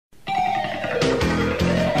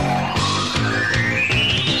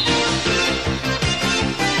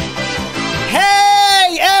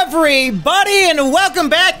everybody, and welcome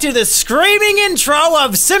back to the screaming intro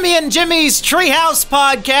of Simian Jimmy's Treehouse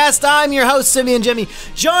podcast. I'm your host, Simian Jimmy,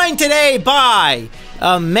 joined today by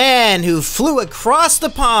a man who flew across the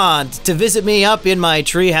pond to visit me up in my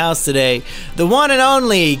treehouse today. The one and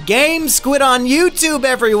only Game Squid on YouTube,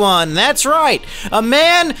 everyone. That's right. A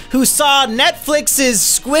man who saw Netflix's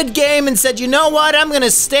Squid Game and said, you know what, I'm gonna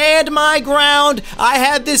stand my ground. I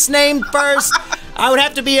had this name first. I would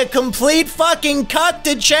have to be a complete fucking cuck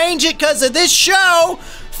to change it because of this show.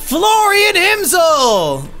 Florian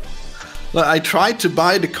Himsl. Well, I tried to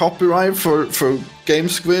buy the copyright for Game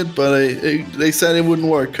Squid, but they said it wouldn't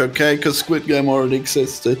work, okay? Because Squid Game already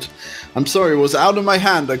existed. I'm sorry, it was out of my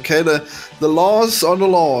hand, okay? The laws are the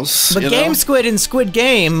laws. But Game Squid and Squid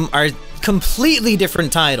Game are completely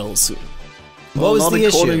different titles. What was the issue?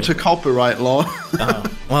 Not according to copyright law.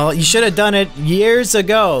 Well, you should have done it years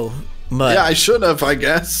ago. But yeah, I should have, I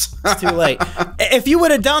guess. It's too late. If you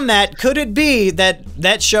would have done that, could it be that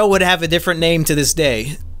that show would have a different name to this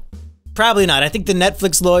day? Probably not. I think the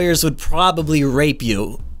Netflix lawyers would probably rape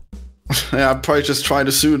you. Yeah, I'd probably just try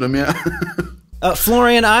to sue them, yeah.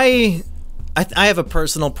 Florian, I have a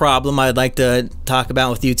personal problem I'd like to talk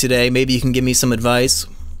about with you today. Maybe you can give me some advice.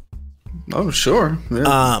 Oh, sure.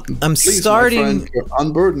 Yeah. Please, my friend,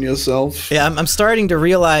 unburden yourself. Yeah, I'm starting to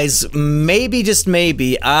realize maybe, just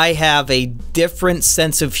maybe, I have a different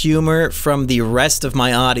sense of humor from the rest of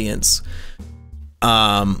my audience.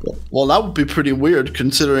 Well, that would be pretty weird,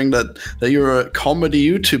 considering that you're a comedy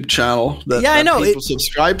YouTube channel that, I know. People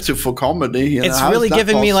subscribe to for comedy. You know, it's really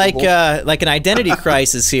giving me like an identity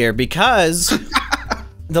crisis here, because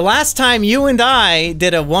the last time you and I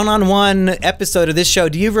did a one-on-one episode of this show,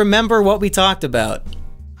 do you remember what we talked about?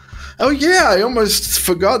 Oh yeah, I almost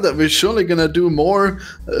forgot that we're surely gonna do more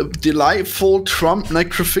delightful Trump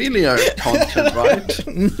necrophilia content,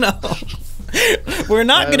 right? No. We're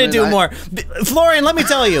not going to do more. Florian, let me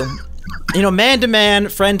tell you, man to man,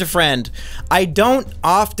 friend to friend, I don't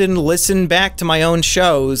often listen back to my own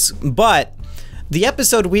shows, but the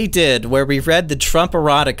episode we did where we read the Trump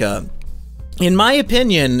erotica, in my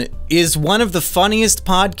opinion, is one of the funniest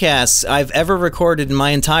podcasts I've ever recorded in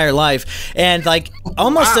my entire life. And like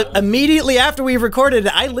almost immediately after we recorded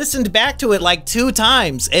it, I listened back to it like 2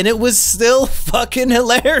 times and it was still fucking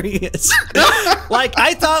hilarious. Like,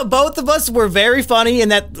 I thought both of us were very funny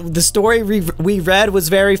and that the story we read was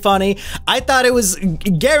very funny. I thought it was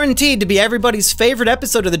guaranteed to be everybody's favorite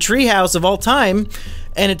episode of the Treehouse of all time.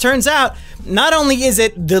 And it turns out, not only is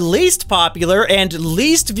it the least popular and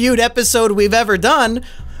least viewed episode we've ever done,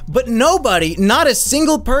 but nobody, not a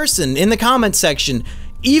single person in the comment section,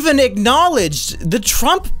 even acknowledged the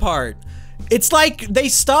Trump part. It's like they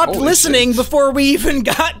stopped listening before we even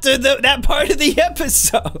got to that part of the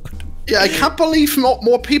episode. Yeah, I can't believe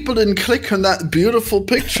more people didn't click on that beautiful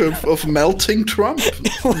picture of melting Trump,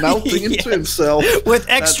 melting into himself. With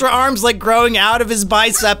extra arms like growing out of his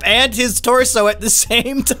bicep and his torso at the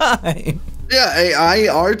same time. Yeah, AI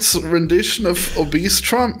art's rendition of obese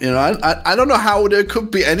Trump. I don't know how there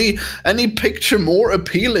could be any picture more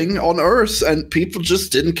appealing on Earth, and people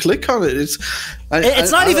just didn't click on it.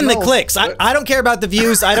 It's not even the clicks. I don't care about the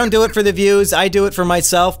views. I don't do it for the views. I do it for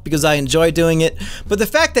myself because I enjoy doing it. But the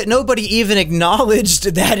fact that nobody even acknowledged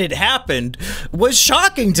that it happened was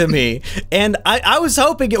shocking to me. And I was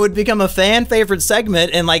hoping it would become a fan favorite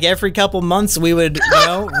segment, and like every couple months we would,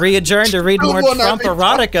 re-adjourn to read more Trump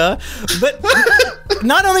erotica. But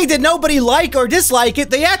not only did nobody like or dislike it,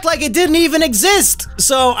 they act like it didn't even exist.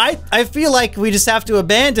 So I feel like we just have to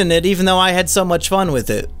abandon it, even though I had so much fun with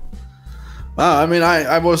it. I mean,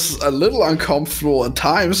 I was a little uncomfortable at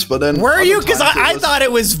times, but then... Were you? Because I thought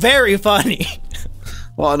it was very funny.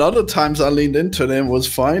 Well, and other times I leaned into it and it was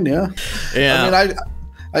fine, yeah. Yeah. I mean,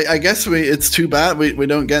 I guess it's too bad we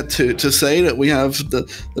don't get to say that we have the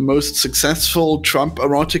most successful Trump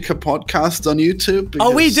erotica podcast on YouTube.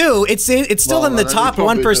 Oh, we do. It's still in the top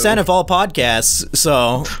 1% of all podcasts,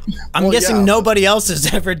 so I'm guessing nobody else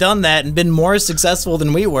has ever done that and been more successful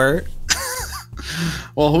than we were.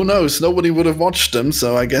 Well, who knows? Nobody would have watched them,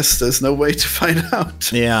 so I guess there's no way to find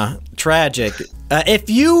out. Yeah, tragic. If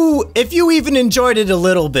you even enjoyed it a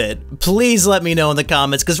little bit, please let me know in the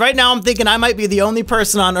comments, because right now I'm thinking I might be the only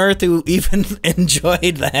person on Earth who even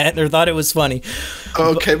enjoyed that or thought it was funny.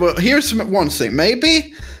 Okay, well, here's one thing.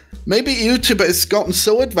 Maybe YouTube has gotten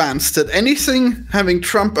so advanced that anything having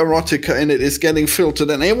Trump erotica in it is getting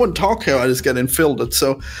filtered, and anyone talking about it is getting filtered.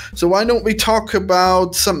 So why don't we talk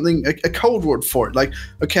about something, a code word for it? Like,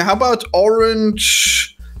 okay, how about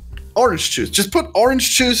orange orange juice. Just put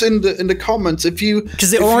orange juice in the comments if you,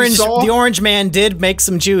 because the orange man did make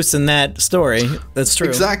some juice in that story. That's true.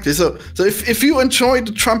 Exactly. So if you enjoyed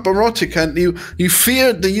the Trump erotica and you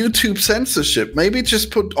feared the YouTube censorship, maybe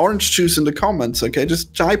just put orange juice in the comments. Okay,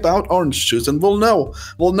 just type out orange juice, and we'll know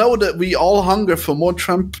that we all hunger for more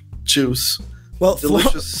Trump juice. Well,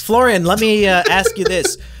 Florian, let me ask you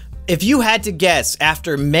this. If you had to guess,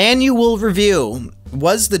 after manual review,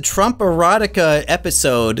 was the Trump erotica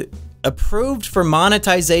episode approved for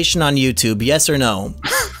monetization on YouTube, yes or no?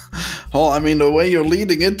 Well, I mean, the way you're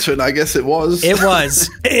leading into it, I guess it was. It was.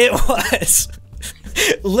 It was.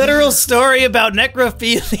 Literal story about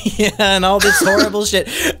necrophilia and all this horrible shit.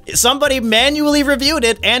 Somebody manually reviewed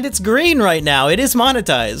it, and it's green right now. It is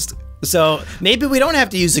monetized. So maybe we don't have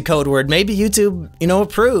to use a code word. Maybe YouTube,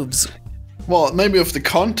 approves. Well, maybe of the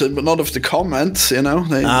content, but not of the comments, They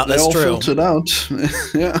all filtered out.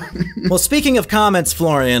 Yeah. Well, speaking of comments,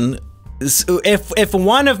 Florian, if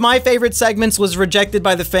one of my favorite segments was rejected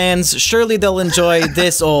by the fans, surely they'll enjoy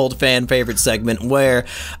this old fan favorite segment where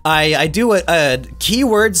I do a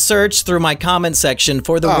keyword search through my comment section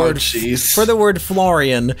for the word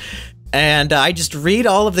Florian. And I just read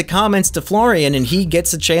all of the comments to Florian, and he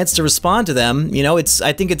gets a chance to respond to them.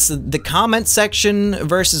 I think it's the comment section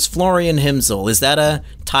versus Florian Himsl. Is that a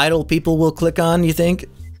title people will click on, you think?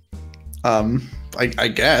 I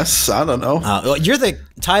guess. I don't know. Well, you're the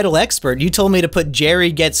title expert. You told me to put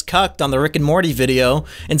Jerry Gets Cucked on the Rick and Morty video,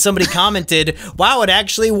 and somebody commented, wow, it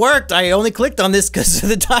actually worked. I only clicked on this because of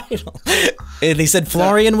the title. And he said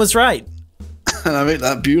Florian was right. And I made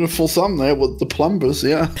that beautiful thumbnail with the plumbers,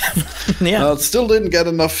 yeah. Yeah. It still didn't get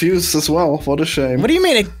enough views as well. What a shame. What do you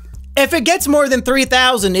mean? If it gets more than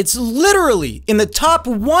 3,000, it's literally in the top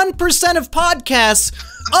 1% of podcasts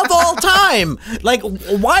of all time. Like,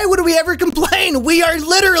 why would we ever complain? We are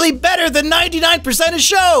literally better than 99% of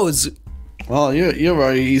shows. Well, you're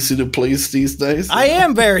very easy to please these days. I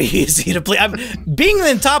am very easy to please. Being in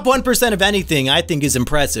the top 1% of anything, I think, is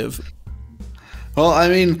impressive. Well, I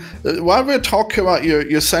mean, while we're talking about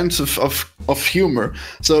your sense of humor,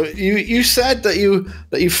 so you said that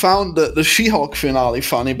you found the She-Hulk finale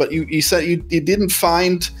funny, but you said you didn't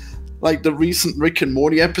find like the recent Rick and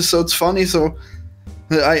Morty episodes funny. So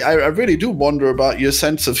I really do wonder about your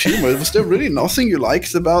sense of humor. Was there really nothing you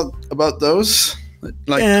liked about those?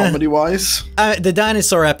 Like, comedy-wise? The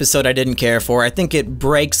dinosaur episode I didn't care for. I think it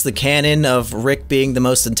breaks the canon of Rick being the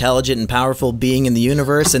most intelligent and powerful being in the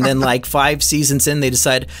universe, and then like 5 seasons in, they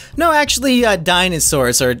decide, no, actually,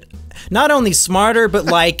 dinosaurs are not only smarter, but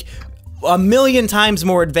like 1,000,000 times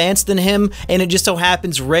more advanced than him, and it just so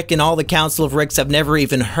happens Rick and all the Council of Ricks have never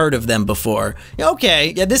even heard of them before.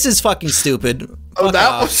 Okay, yeah, this is fucking stupid. Oh,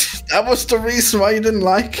 that was the reason why you didn't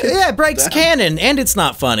like it? Yeah, it breaks canon, and it's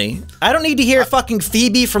not funny. I don't need to hear fucking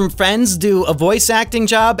Phoebe from Friends do a voice acting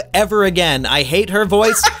job ever again. I hate her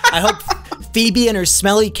voice. I hope Phoebe and her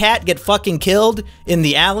smelly cat get fucking killed in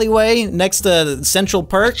the alleyway next to Central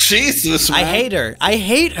Perk. Jesus, man. I hate her. I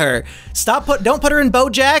hate her. Don't put her in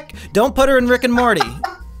BoJack. Don't put her in Rick and Morty.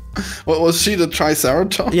 What was she, the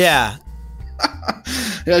Triceratops? Yeah.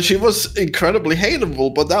 Yeah, she was incredibly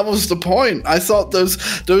hateable, but that was the point. I thought those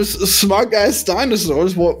smug-ass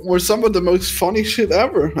dinosaurs were some of the most funny shit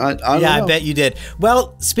ever. I don't know. I bet you did.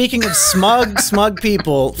 Well, speaking of smug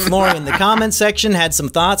people, Florian, the comment section had some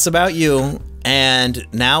thoughts about you, and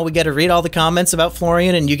now we get to read all the comments about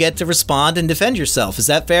Florian, and you get to respond and defend yourself. Is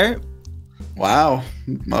that fair? Wow.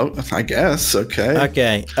 Well, I guess. Okay.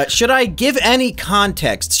 Okay. Should I give any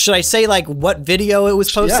context? Should I say, like, what video it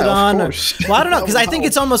was posted on? Of course. Well, I don't know, because I think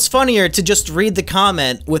it's almost funnier to just read the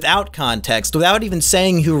comment without context, without even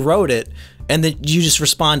saying who wrote it, and then you just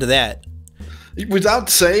respond to that. Without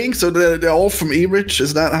saying? So they're all from E-Rich?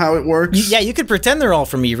 Is that how it works? Yeah, you could pretend they're all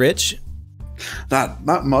from E-Rich. That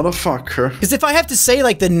motherfucker. Because if I have to say,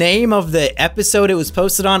 like, the name of the episode it was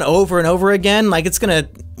posted on over and over again, like, it's gonna...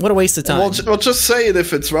 What a waste of time. Well, just say it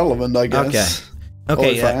if it's relevant, I guess.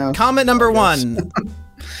 Okay, comment number 1.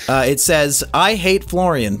 It says, I hate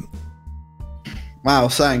Florian. Wow,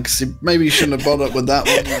 thanks. Maybe you shouldn't have bothered with that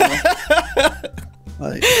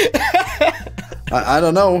one. Like, I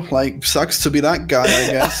don't know. Like, sucks to be that guy,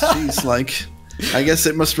 I guess. Jeez, like... I guess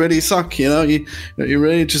it must really suck, you know? You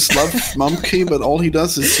really just love Mumkey, but all he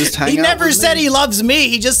does is just hang out. He never said he loves me,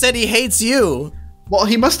 he just said he hates you. Well,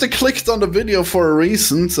 he must have clicked on the video for a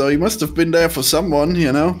reason, so he must have been there for someone,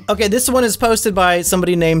 you know? Okay, this one is posted by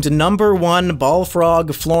somebody named #1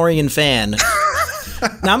 Ballfrog Florian Fan.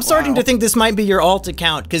 Now, I'm starting to think this might be your alt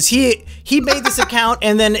account, because he he made this account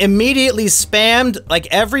and then immediately spammed like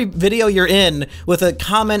every video you're in with a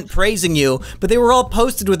comment praising you, but they were all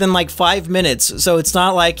posted within like 5 minutes, so it's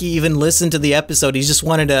not like he even listened to the episode. He just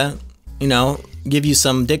wanted to, you know, give you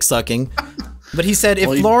some dick sucking. But he said,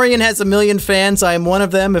 if Florian has 1 million fans, I am one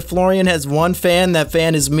of them. If Florian has 1 fan, that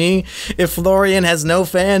fan is me. If Florian has no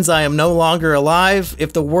fans, I am no longer alive.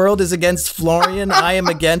 If the world is against Florian, I am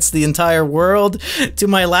against the entire world. To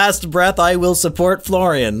my last breath, I will support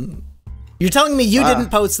Florian. You're telling me you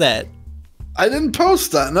didn't post that? I didn't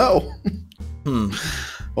post that, no.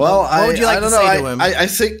 Well, what would you like to say to him?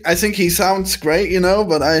 I think he sounds great, you know,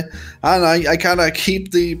 but I kind of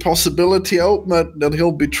keep the possibility open that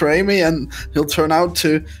he'll betray me and he'll turn out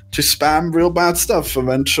to spam real bad stuff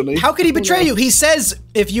eventually. How could he betray you? He says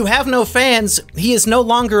if you have no fans, he is no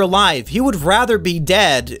longer alive. He would rather be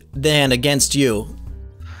dead than against you.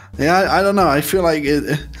 Yeah, I don't know. I feel like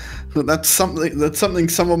that's something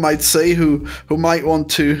someone might say who might want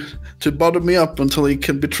to butter me up until he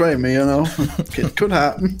can betray me, you know? It could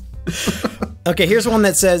happen. Okay, here's one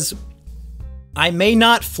that says, I may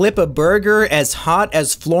not flip a burger as hot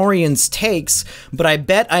as Florian's takes, but I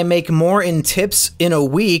bet I make more in tips in a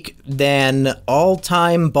week than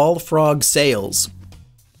all-time Bullfrog sales.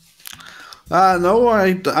 No,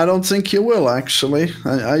 I don't think you will, actually.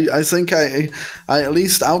 I think I at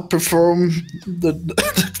least outperform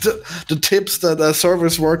the tips that a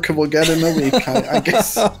service worker will get in a week, I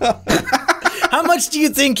guess. How much do you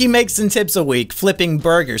think he makes in tips a week flipping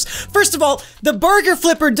burgers? First of all, the burger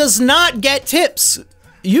flipper does not get tips.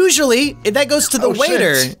 Usually, that goes to the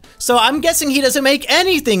waiter. Shit. So I'm guessing he doesn't make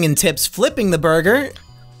anything in tips flipping the burger.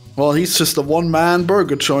 Well, he's just a one-man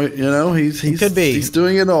burger joint, you know? He could be. He's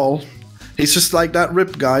doing it all. He's just like that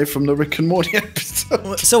Rip guy from the Rick and Morty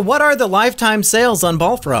episode. So what are the lifetime sales on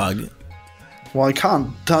Bullfrog? Well, I can't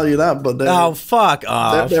tell you that, but oh, fuck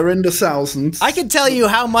off. They're in the thousands. I could tell you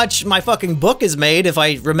how much my fucking book is made if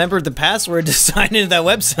I remembered the password to sign into that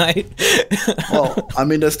website. Well, I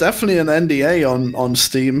mean, there's definitely an NDA on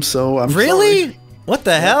Steam, so I'm Really? Sorry. What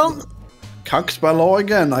the hell? Cucks by law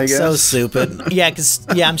again, I guess. So stupid. Yeah,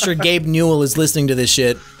 I'm sure Gabe Newell is listening to this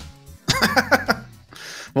shit.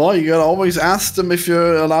 Well, you gotta always ask them if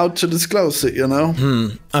you're allowed to disclose it, you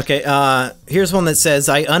know? Okay, here's one that says,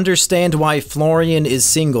 I understand why Florian is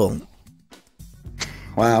single.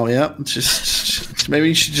 Wow, yeah. Just maybe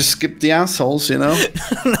you should just skip the assholes, you know?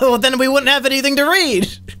 Well, then we wouldn't have anything to read.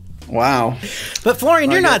 Wow. But Florian,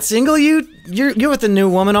 you're not single. You're with a new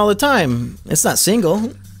woman all the time. It's not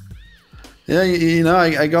single. Yeah, you know,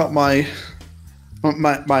 I got my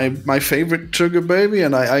favorite sugar baby,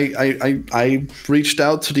 and I reached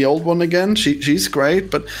out to the old one again. She's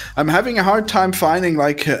great, but I'm having a hard time finding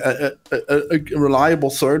like a reliable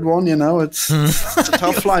third one. You know, it's a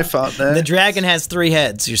tough life out there. The dragon has 3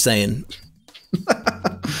 heads. You're saying?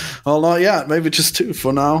 Well, not yet. Maybe just 2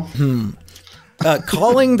 for now.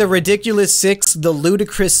 Calling the ridiculous 6 the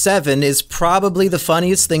ludicrous 7 is probably the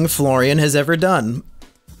funniest thing Florian has ever done.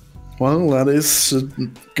 Well, that is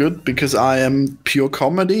good, because I am pure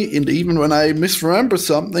comedy, and even when I misremember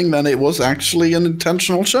something, then it was actually an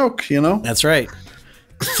intentional joke, you know? That's right.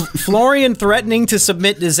 Florian threatening to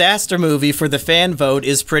submit disaster movie for the fan vote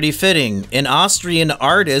is pretty fitting. An Austrian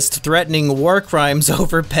artist threatening war crimes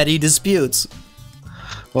over petty disputes.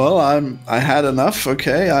 Well, I had enough.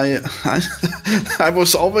 Okay, I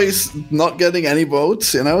was always not getting any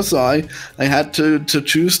votes, you know, so I had to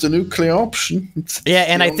choose the nuclear option. Yeah,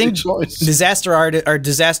 and I think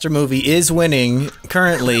disaster movie is winning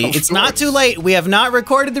currently. It's not too late. We have not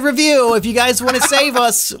recorded the review. If you guys want to save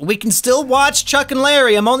us, we can still watch Chuck and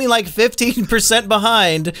Larry. I'm only like 15%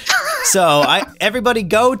 behind. So everybody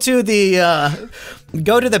go to the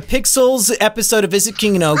Pixels episode of Is It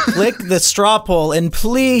Kingno, click the straw poll, and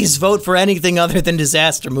please vote for anything other than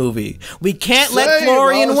disaster movie. We can't let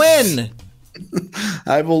Florian win.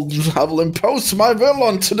 I will impose my will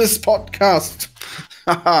onto this podcast.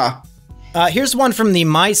 Here's one from the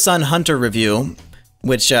My Son Hunter review,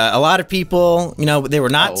 which a lot of people, you know, they were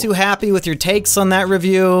not too happy with your takes on that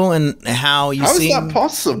review and how you seem... How is that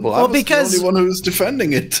possible? Well, I was the only one who was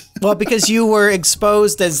defending it. Well, because you were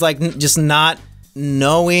exposed as like just not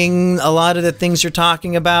knowing a lot of the things you're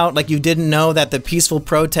talking about. Like, you didn't know that the peaceful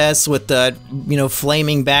protests with the, you know,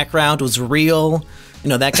 flaming background was real, you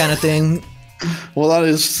know, that kind of thing. Well, that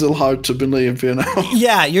is still hard to believe, you know.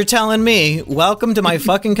 Yeah, you're telling me, welcome to my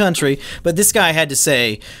fucking country. But this guy had to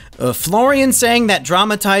say, Florian saying that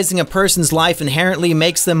dramatizing a person's life inherently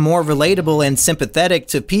makes them more relatable and sympathetic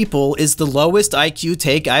to people is the lowest IQ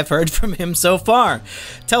take I've heard from him so far.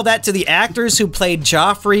 Tell that to the actors who played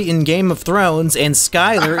Joffrey in Game of Thrones and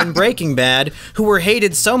Skylar in Breaking Bad, who were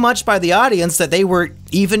hated so much by the audience that they were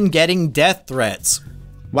even getting death threats.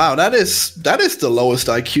 Wow, that is the lowest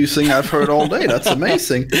IQ thing I've heard all day. That's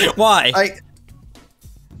amazing. Why?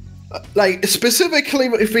 Like specifically,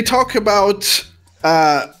 if we talk about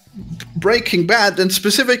Breaking Bad, then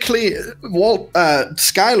specifically,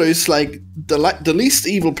 Skylar is like the least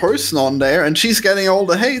evil person on there, and she's getting all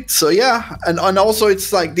the hate. So yeah, and also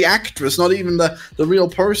it's like the actress, not even the real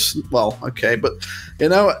person. Well, okay, but you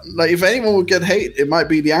know, like if anyone would get hate, it might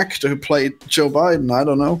be the actor who played Joe Biden. I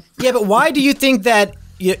don't know. Yeah, but why do you think that?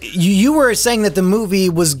 You were saying that the movie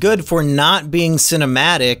was good for not being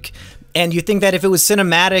cinematic, and you think that if it was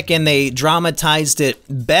cinematic and they dramatized it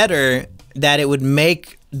better, that it would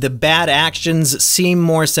make the bad actions seem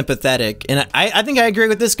more sympathetic. And I think I agree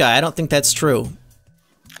with this guy. I don't think that's true.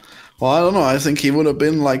 Well, I don't know. I think he would have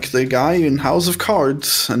been like the guy in House of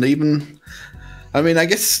Cards, and even, I mean, I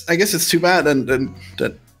guess it's too bad. And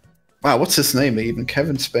that, wow, what's his name? Even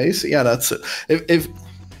Kevin Spacey? Yeah, that's it. If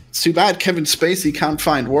it's too bad Kevin Spacey can't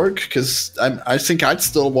find work, because I think I'd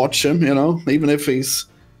still watch him, you know, even if he's,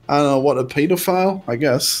 I don't know, what, a pedophile, I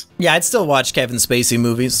guess. Yeah, I'd still watch Kevin Spacey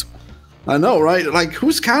movies. I know, right? Like,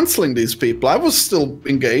 who's canceling these people? I was still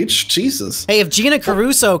engaged. Jesus. Hey, if Gina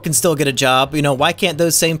Caruso can still get a job, you know, why can't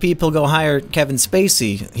those same people go hire Kevin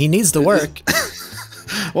Spacey? He needs the work.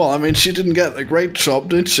 Well, I mean, she didn't get a great job,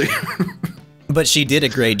 did she? But she did a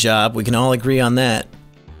great job. We can all agree on that.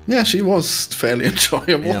 Yeah, she was fairly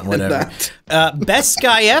enjoyable. Yeah, whatever. Best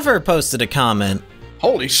Guy Ever posted a comment.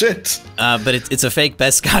 Holy shit. But it's a fake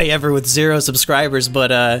Best Guy Ever with 0 subscribers,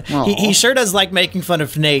 but he sure does like making fun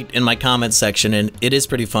of Nate in my comment section, and it is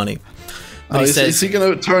pretty funny. But is he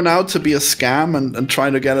going to turn out to be a scam and try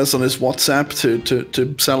to get us on his WhatsApp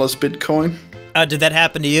to sell us Bitcoin? Did that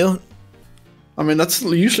happen to you? I mean, that's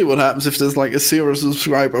usually what happens if there's like a 0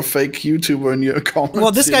 subscriber fake YouTuber in your comments. Well,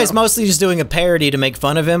 this guy's mostly just doing a parody to make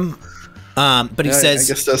fun of him. But he says,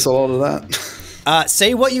 I guess that's a lot of that.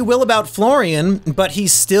 Say what you will about Florian, but he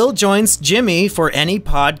still joins Jimmy for any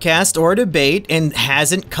podcast or debate and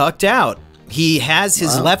hasn't cucked out. He has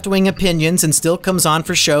his left-wing opinions and still comes on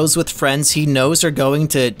for shows with friends he knows are going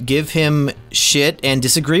to give him shit and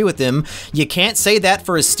disagree with him. You can't say that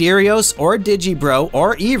for Asterios or Digibro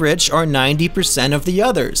or Erich or 90% of the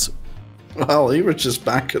others. Well, Erich is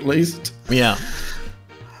back at least. Yeah.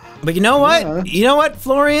 But you know what? Yeah. You know what,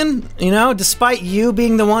 Florian? You know, despite you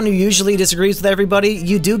being the one who usually disagrees with everybody,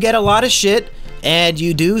 you do get a lot of shit, and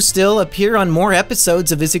you do still appear on more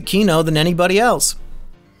episodes of Is It Kino than anybody else.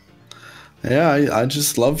 Yeah, I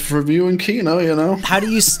just love reviewing Kino, you know. How do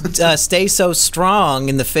you stay so strong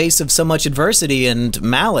in the face of so much adversity and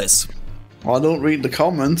malice? Well, I don't read the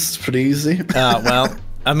comments. It's pretty easy. Well,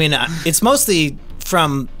 I mean, it's mostly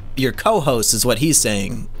from your co-host is what he's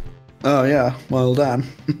saying. Oh, yeah. Well, damn.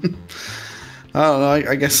 I don't know.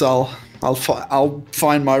 I guess I'll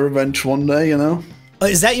find my revenge one day, you know.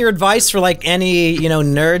 Is that your advice for like any, you know,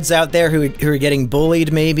 nerds out there who are getting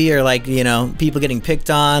bullied maybe, or like, you know, people getting picked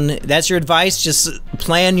on? That's your advice? Just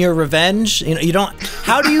plan your revenge? You know, you don't,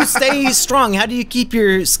 how do you stay strong? How do you keep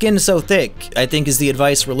your skin so thick? I think is the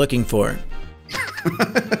advice we're looking for.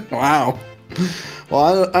 Wow.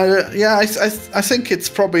 Well, I think it's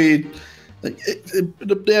probably,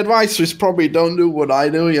 the advice is probably don't do what I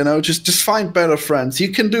do, you know, just find better friends. You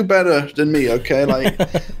can do better than me, okay? Like,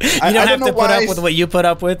 you don't have to put up with what you put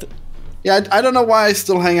up with. Yeah, I don't know why I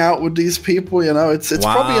still hang out with these people, you know. It's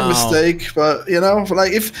probably a mistake, but you know,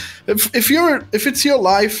 like if it's your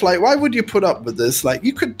life, like why would you put up with this? Like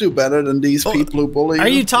you could do better than these people who bully you. Are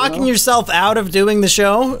you talking yourself out of doing the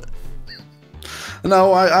show?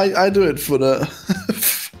 No, I do it for the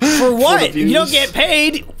For what? You don't get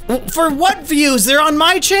paid? For what views? They're on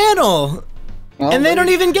my channel. Well, and they don't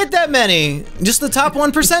even get that many. Just the top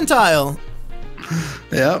 1 percentile.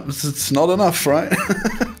 Yeah, it's not enough, right?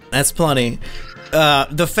 That's plenty.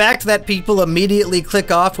 The fact that people immediately click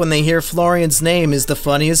off when they hear Florian's name is the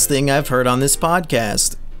funniest thing I've heard on this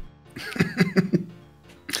podcast.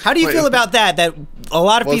 How do you feel about that? That a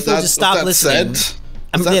lot of people just stop listening.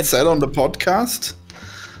 Was that said on the podcast?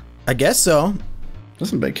 I guess so.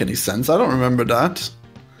 Doesn't make any sense. I don't remember that.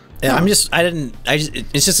 Yeah, no.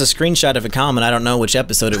 It's just a screenshot of a comment. I don't know which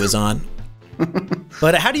episode it was on.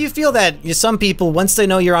 But how do you feel that some people, once they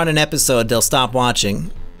know you're on an episode, they'll stop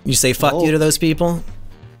watching? You say fuck you to those people?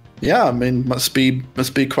 Yeah, I mean, must be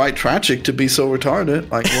quite tragic to be so retarded.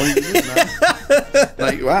 Like, what do you mean, man?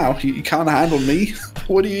 Like, wow, you can't handle me.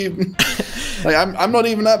 What do you even? Like, I'm not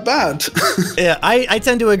even that bad. Yeah, I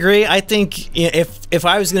tend to agree. I think if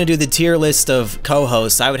I was going to do the tier list of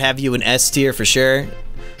co-hosts, I would have you in S tier for sure.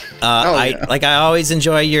 Yeah. I always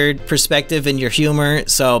enjoy your perspective and your humor.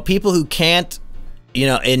 So people who can't,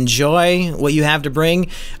 enjoy what you have to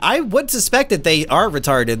bring, I would suspect that they are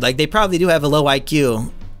retarded. Like, they probably do have a low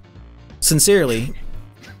IQ. Sincerely.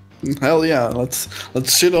 Hell yeah, let's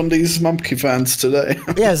shit on these Mumpke fans today.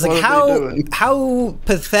 Yeah, it's like how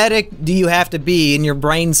pathetic do you have to be in your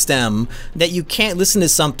brainstem that you can't listen to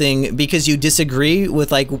something because you disagree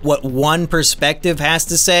with like what one perspective has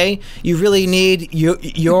to say? You really need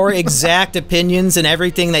your exact opinions and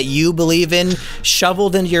everything that you believe in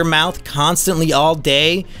shoveled into your mouth constantly all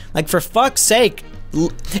day. Like, for fuck's sake.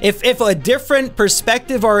 If a different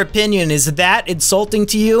perspective or opinion is that insulting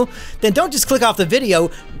to you, then don't just click off the video.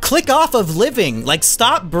 Click off of living. Like,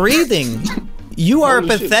 stop breathing. You are a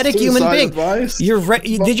pathetic human being.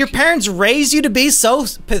 Did your parents raise you to be so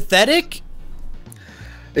pathetic?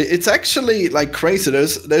 It's actually like crazy.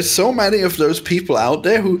 There's so many of those people out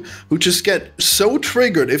there who just get so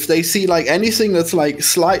triggered if they see like anything that's like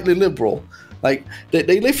slightly liberal. Like,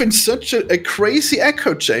 they live in such a crazy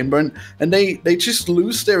echo chamber, and they just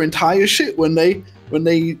lose their entire shit when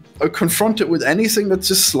they are confronted with anything that's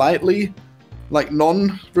just slightly, like,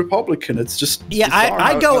 non-Republican. It's just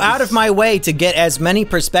I go out of my way to get as many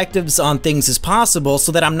perspectives on things as possible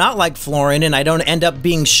so that I'm not like Florian and I don't end up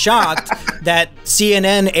being shocked that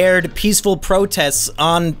CNN aired peaceful protests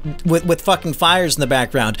on with fucking fires in the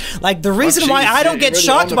background. Like, the reason why I don't get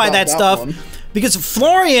shocked by that stuff, because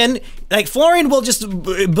Florian will just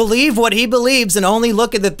believe what he believes and only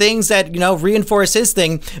look at the things that, reinforce his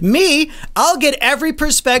thing. Me, I'll get every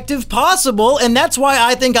perspective possible, and that's why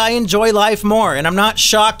I think I enjoy life more, and I'm not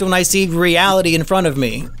shocked when I see reality in front of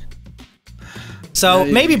me. So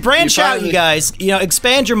maybe branch out, you guys.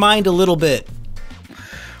 Expand your mind a little bit.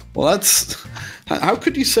 Well, that's... How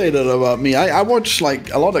could you say that about me? I watch,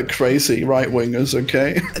 like, a lot of crazy right-wingers,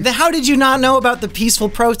 okay? Then how did you not know about the peaceful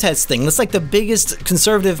protest thing? That's, like, the biggest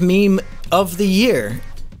conservative meme of the year.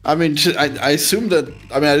 I mean, I assumed that...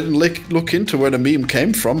 I mean, I didn't look into where the meme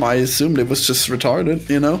came from. I assumed it was just retarded,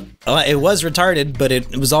 It was retarded, but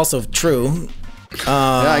it was also true.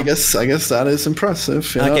 Yeah, I guess that is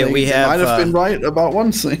impressive. Okay, we might have been right about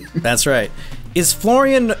one thing. That's right. Is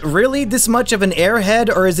Florian really this much of an airhead,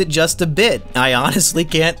 or is it just a bit? I honestly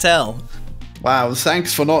can't tell. Wow,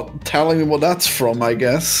 thanks for not telling me what that's from, I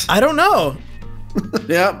guess. I don't know.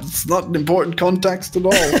 Yeah, it's not an important context at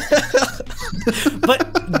all.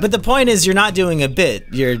 But the point is, you're not doing a bit.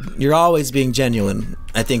 You're always being genuine,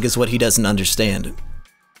 I think, is what he doesn't understand.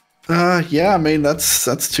 Yeah, I mean,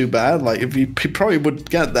 that's too bad. Like, he probably would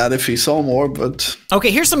get that if he saw more, but... Okay,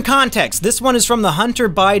 here's some context. This one is from the Hunter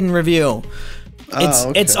Biden review.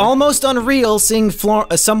 It's almost unreal seeing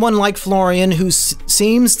someone like Florian, who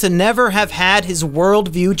seems to never have had his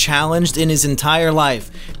worldview challenged in his entire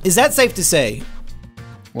life. Is that safe to say?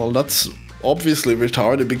 Well, that's obviously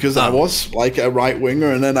retarded, because I was like a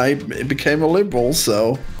right-winger and then I became a liberal,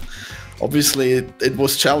 so obviously it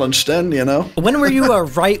was challenged then, When were you a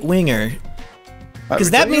right-winger?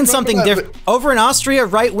 Because that means something different. Over in Austria,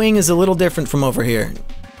 right-wing is a little different from over here.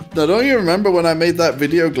 Now, don't you remember when I made that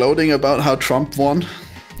video gloating about how Trump won?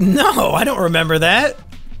 No, I don't remember that.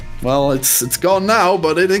 Well, it's gone now,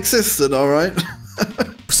 but it existed, all right?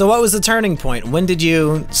 So what was the turning point? When did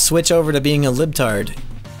you switch over to being a libtard?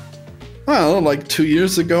 Well, like 2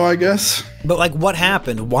 years ago, I guess. But, like, what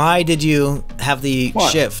happened? Why did you have the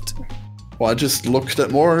shift? Well, I just looked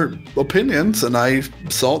at more opinions, and I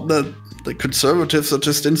thought that the conservatives are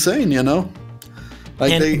just insane,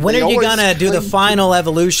 Like, and when are you gonna do the final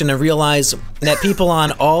evolution and realize that people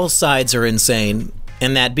on all sides are insane,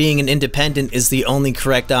 and that being an independent is the only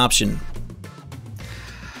correct option?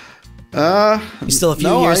 You still a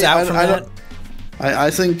few years out from that? I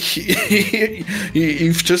think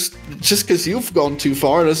you've just because you've gone too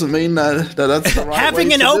far doesn't mean that's the right way.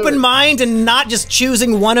 Having an open mind and not just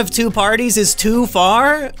choosing one of two parties is too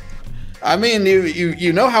far? I mean,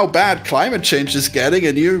 you know how bad climate change is getting,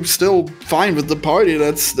 and you're still fine with the party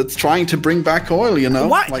that's trying to bring back oil,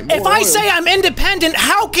 What? Like if I say I'm independent,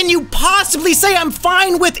 how can you possibly say I'm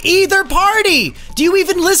fine with either party? Do you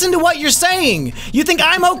even listen to what you're saying? You think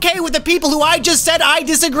I'm okay with the people who I just said I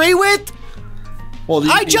disagree with? Well,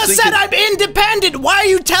 I just said I'm independent. Why are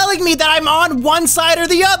you telling me that I'm on one side or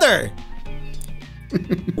the other?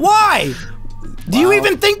 Why? Do you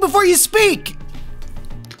even think before you speak?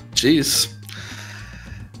 Jeez.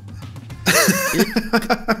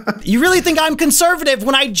 You really think I'm conservative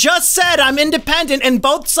when I just said I'm independent and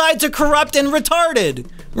both sides are corrupt and retarded?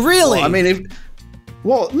 Really? Well, I mean,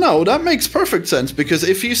 no, that makes perfect sense, because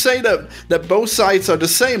if you say that both sides are the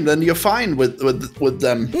same, then you're fine with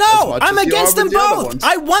them. No, I'm against them both.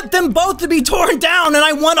 I want them both to be torn down, and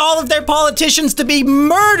I want all of their politicians to be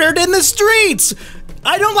murdered in the streets.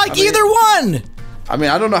 I don't like either one. I mean,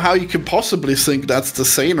 I don't know how you could possibly think that's the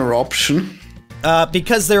saner option.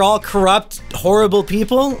 Because they're all corrupt, horrible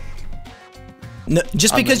people? No,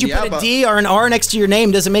 just because you put a D or an R next to your name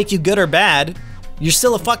doesn't make you good or bad. You're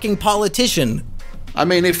still a fucking politician. I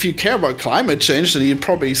mean, if you care about climate change, then you'd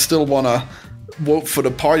probably still want to vote for the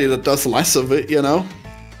party that does less of it, you know?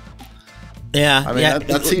 Yeah, I mean,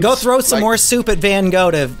 that seems go throw some more soup at Van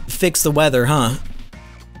Gogh to fix the weather, huh?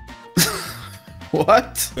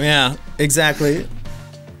 What? Yeah, exactly.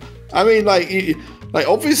 I mean, like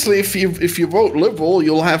obviously, if you vote liberal,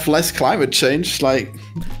 you'll have less climate change. Like,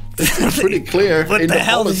 it's pretty clear. What the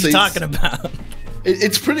hell is he talking about?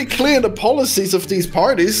 It's pretty clear in the policies of these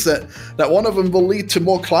parties that one of them will lead to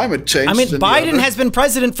more climate change. I mean, Biden has been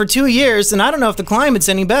president for 2 years, and I don't know if the climate's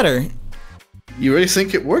any better. You really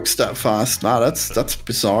think it works that fast? Nah, that's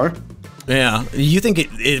bizarre. Yeah, you think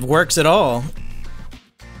it works at all?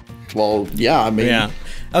 Well, yeah, I mean... Yeah.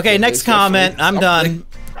 Okay, next comment. I'm done.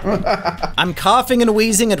 I'm coughing and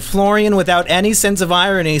wheezing at Florian without any sense of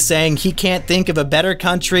irony, saying he can't think of a better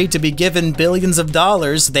country to be given billions of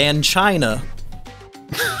dollars than China.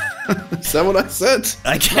 Is that what I said?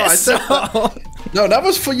 I guess so. No, that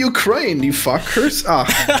was for Ukraine, you fuckers.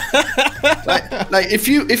 Like if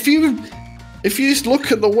you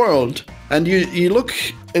look at the world and you look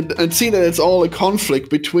and see that it's all a conflict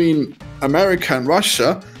between America and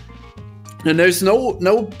Russia, and there's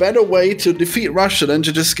no better way to defeat Russia than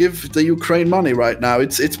to just give the Ukraine money right now.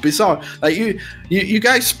 It's bizarre. Like you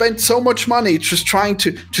guys spent so much money just trying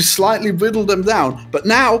to slightly whittle them down, but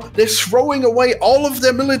now they're throwing away all of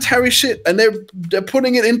their military shit and they're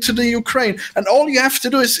putting it into the Ukraine. And all you have to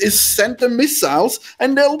do is send them missiles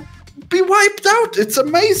and they'll be wiped out. It's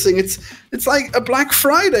amazing. It's like a Black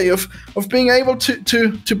Friday of being able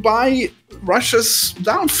to buy Russia's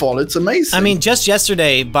downfall. It's amazing. I mean, just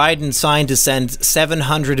yesterday, Biden signed to send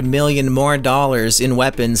 $700 million more in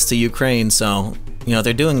weapons to Ukraine. So, you know,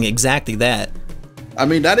 they're doing exactly that. I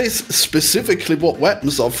mean, that is specifically what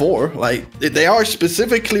weapons are for. Like, they are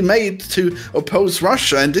specifically made to oppose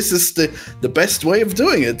Russia, and this is the best way of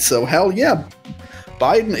doing it. So, hell yeah.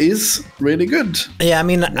 Biden is really good. Yeah, I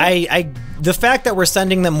mean, the fact that we're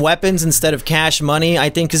sending them weapons instead of cash money, I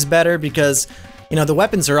think is better because, you know, the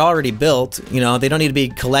weapons are already built. You know, they don't need to be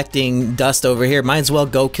collecting dust over here. Might as well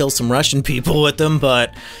go kill some Russian people with them.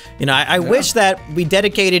 But, you know, I wish that we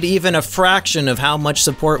dedicated even a fraction of how much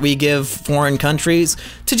support we give foreign countries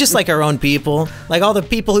to just like our own people. Like all the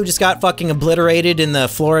people who just got fucking obliterated in the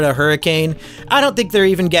Florida hurricane. I don't think they're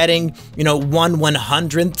even getting, you know,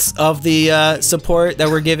 1/100th of the support that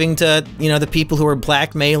we're giving to, you know, the people who are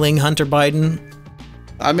blackmailing Hunter Biden.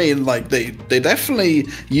 I mean, like, they definitely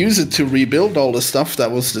use it to rebuild all the stuff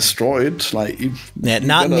that was destroyed. Like,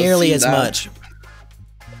 not nearly as much.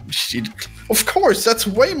 Of course, that's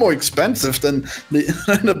way more expensive than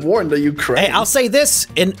the war in the Ukraine. Hey, I'll say this,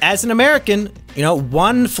 as an American, you know,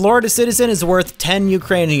 one Florida citizen is worth 10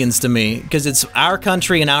 Ukrainians to me, because it's our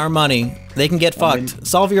country and our money. They can get fucked. I mean,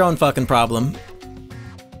 solve your own fucking problem.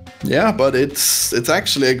 Yeah, but it's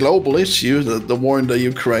actually a global issue, the war in the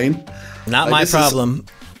Ukraine. Not my problem.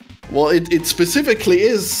 Well, it specifically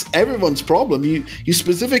is everyone's problem. You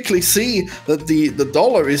specifically see that the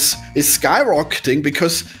dollar is skyrocketing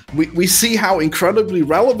because we see how incredibly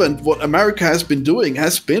relevant what America has been doing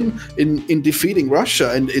in defeating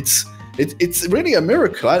Russia, and it's really a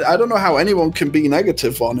miracle. I don't know how anyone can be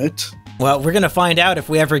negative on it. Well, we're gonna find out if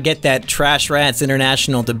we ever get that Trash Rats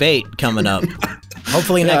International debate coming up.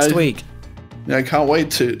 Hopefully next week. Yeah, I can't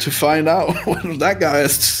wait to find out what that guy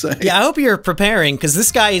has to say. Yeah, I hope you're preparing, because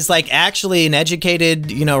this guy is like actually an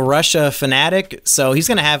educated, you know, Russia fanatic. So he's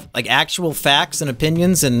gonna have like actual facts and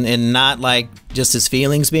opinions, and not like just his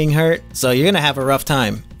feelings being hurt. So you're gonna have a rough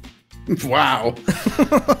time. Wow.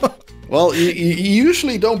 Well, you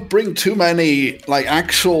usually don't bring too many like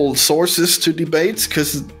actual sources to debates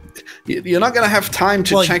because you're not gonna have time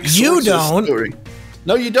to check sources. You don't.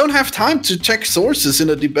 No, you don't have time to check sources in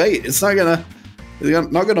a debate. It's not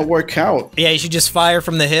gonna work out. Yeah, you should just fire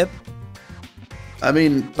from the hip. I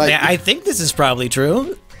mean, like, yeah, I think this is probably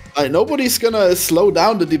true. Like, nobody's gonna slow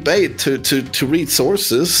down the debate to read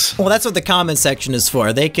sources. Well, that's what the comment section is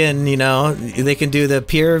for. They can, you know, they can do the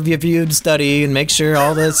peer-reviewed study and make sure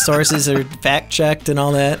all the sources are fact-checked and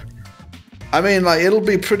all that. I mean, like, it'll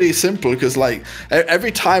be pretty simple because, like,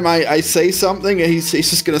 every time I say something, he's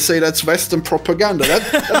just gonna say that's Western propaganda.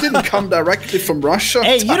 That didn't come directly from Russia.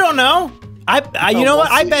 Hey, you don't know. You know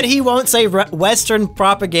what? I bet he won't say Western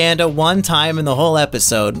propaganda one time in the whole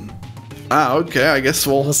episode. Ah, okay. I guess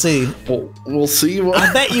we'll see. We'll see.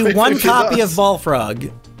 I bet you one copy of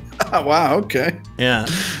Bullfrog. Oh, wow. Okay. Yeah.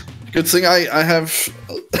 Good thing I have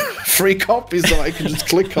 3 copies that I can just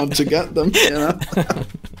click on to get them. You know.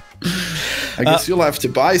 I guess you'll have to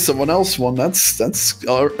buy someone else one. That's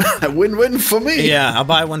a win-win for me. Yeah, I'll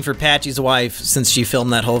buy one for Patchy's wife since she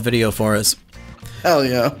filmed that whole video for us. Hell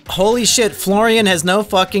yeah. Holy shit, Florian has no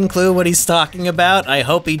fucking clue what he's talking about. I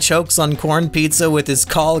hope he chokes on corn pizza with his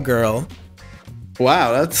call girl.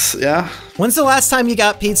 Wow, that's, yeah. When's the last time you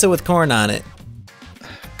got pizza with corn on it?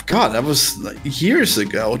 God, that was like years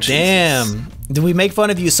ago. Jesus. Damn. Did we make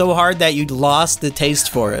fun of you so hard that you lost the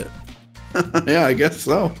taste for it? Yeah, I guess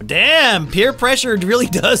so. Damn, peer pressure really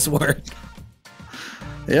does work.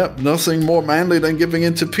 Yep, nothing more manly than giving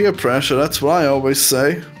into peer pressure. That's what I always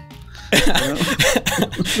say.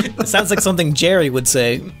 Sounds like something Jerry would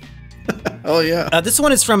say. Oh, yeah. This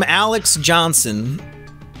one is from Alex Johnson,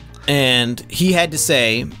 and he had to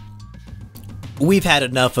say, "We've had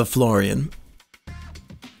enough of Florian."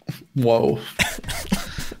 Whoa.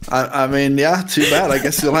 I mean, yeah, too bad. I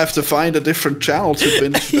guess you'll have to find a different channel to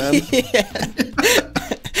binge then.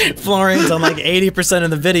 Yeah. Florian's on like 80% of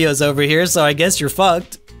the videos over here, so I guess you're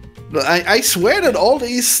fucked. I swear that all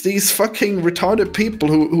these fucking retarded people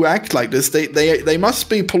who act like this, they must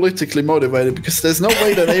be politically motivated, because there's no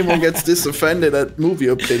way that anyone gets this offended at movie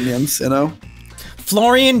opinions, you know?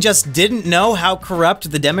 Florian just didn't know how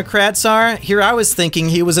corrupt the Democrats are? Here I was thinking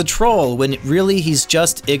he was a troll, when really he's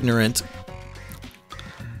just ignorant.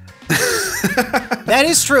 That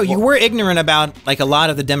is true. You were ignorant about like a lot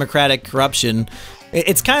of the Democratic corruption.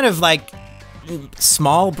 It's kind of like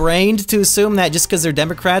small-brained to assume that just because they're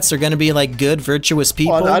Democrats, they're going to be like good, virtuous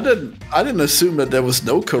people. Well, I didn't assume that there was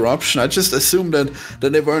no corruption. I just assumed that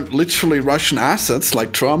they weren't literally Russian assets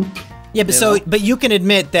like Trump. Yeah, but but you can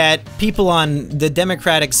admit that people on the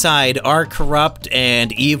Democratic side are corrupt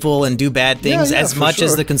and evil and do bad things as much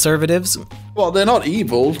as the conservatives. Well, they're not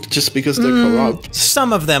evil just because they're corrupt.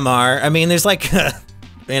 Some of them are. I mean, there's like, you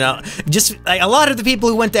know, just like a lot of the people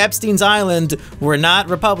who went to Epstein's Island were not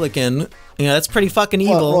Republican. You know, that's pretty fucking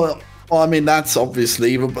evil. Well, I mean, that's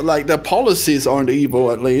obviously evil, but like their policies aren't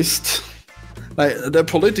evil, at least. Like, their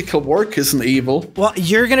political work isn't evil. Well,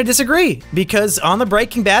 you're going to disagree, because on the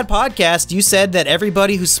Breaking Bad podcast, you said that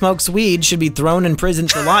everybody who smokes weed should be thrown in prison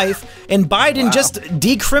for life, and Biden just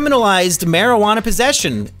decriminalized marijuana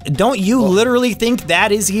possession. Don't you literally think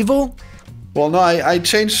that is evil? Well, no, I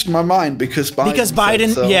changed my mind because Biden. Because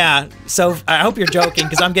Biden, so. Yeah. So I hope you're joking,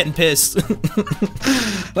 because I'm getting pissed.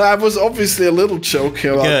 I was obviously a little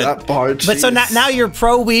joking about that part. But so now you're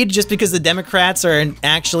pro-weed just because the Democrats are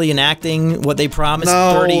actually enacting what they promised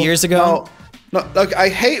 30 years ago? No, look, I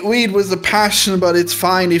hate weed with a passion, but it's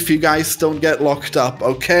fine if you guys don't get locked up,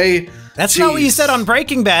 okay? That's not what you said on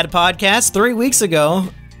Breaking Bad podcast 3 weeks ago.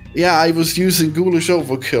 Yeah, I was using ghoulish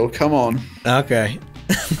overkill, come on. Okay.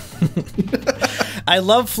 I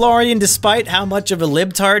love Florian despite how much of a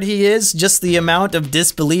libtard he is. Just the amount of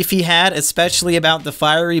disbelief he had, especially about the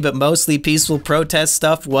fiery but mostly peaceful protest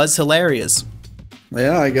stuff, was hilarious.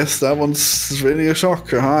 Yeah, I guess that one's really a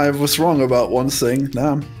shocker, huh? I was wrong about one thing,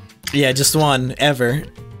 damn. Yeah, just one, ever.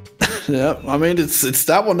 Yeah, I mean, it's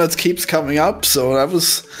that one that keeps coming up, so that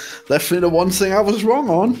was definitely the one thing I was wrong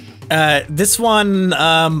on. This one,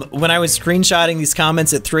 when I was screenshotting these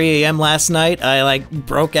comments at 3 a.m. last night, I like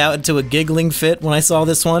broke out into a giggling fit when I saw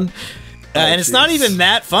this one. And it's not even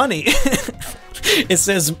that funny. It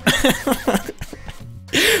says,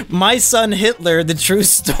 "My son Hitler, the true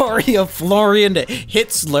story of Florian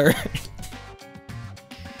Himsl."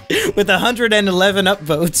 With 111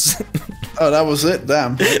 upvotes. Oh, that was it?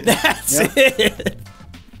 Damn. That's it.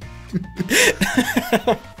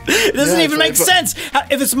 It doesn't even make sense.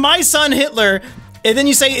 If it's "My son Hitler," and then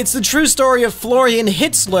you say it's the true story of Florian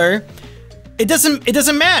Himsl, it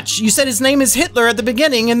doesn't match. You said his name is Hitler at the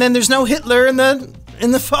beginning, and then there's no Hitler in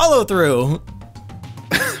the follow through.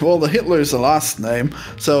 Well, the Hitler is the last name,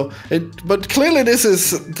 so but clearly this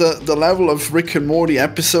is the level of Rick and Morty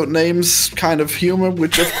episode names kind of humor,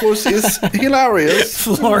 which of course is hilarious.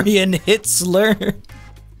 Florian Himsl.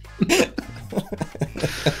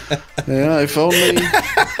 Yeah, if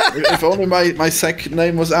only my second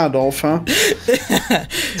name was Adolf, huh?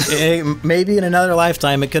 Maybe in another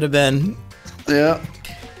lifetime it could have been. Yeah.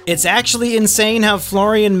 It's actually insane how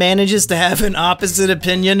Florian manages to have an opposite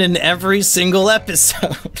opinion in every single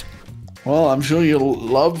episode. Well, I'm sure you'll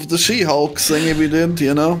love the She-Hulk thing if you did,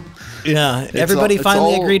 you know? Yeah, everybody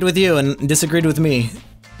finally agreed with you and disagreed with me.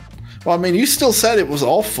 Well, I mean, you still said it was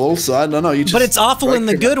awful, so I don't know. You just but it's awful in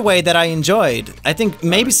the good way that I enjoyed. I think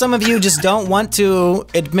maybe some of you just don't want to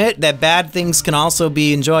admit that bad things can also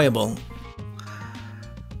be enjoyable.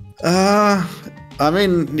 I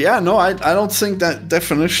mean, yeah, no, I don't think that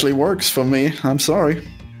definitionally works for me. I'm sorry.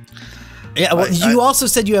 Yeah, well, you also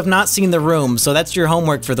said you have not seen The Room, so that's your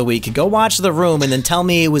homework for the week. Go watch The Room and then tell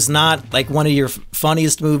me it was not like one of your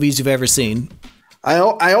funniest movies you've ever seen. I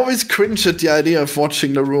always cringe at the idea of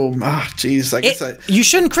watching The Room. Ah, jeez, I guess you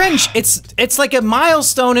shouldn't cringe. It's like a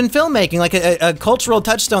milestone in filmmaking, like a cultural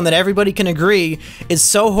touchstone that everybody can agree is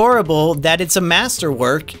so horrible that it's a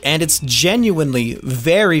masterwork, and it's genuinely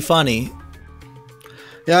very funny.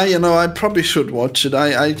 Yeah, you know, I probably should watch it.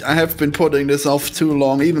 I have been putting this off too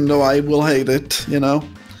long, even though I will hate it, you know?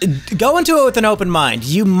 Go into it with an open mind.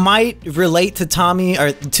 You might relate to Tommy,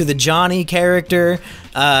 or to the Johnny character.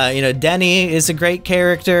 You know, Denny is a great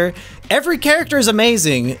character. Every character is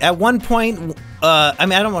amazing. At one point, I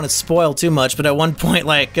mean, I don't want to spoil too much, but at one point,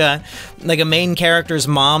 like a main character's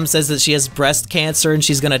mom says that she has breast cancer and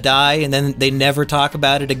she's gonna die, and then they never talk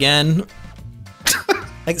about it again.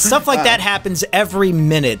 Like, stuff like that happens every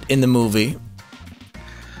minute in the movie.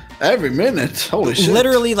 Every minute? Holy shit.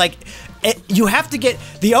 Literally, like, you have to get...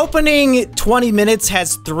 The opening 20 minutes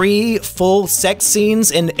has 3 full sex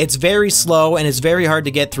scenes, and it's very slow, and it's very hard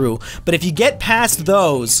to get through. But if you get past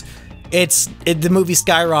those, the movie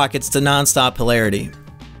skyrockets to nonstop hilarity.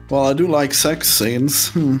 Well, I do like sex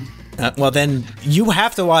scenes. Well, then, you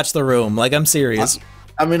have to watch The Room. Like, I'm serious.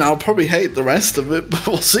 I mean, I'll probably hate the rest of it, but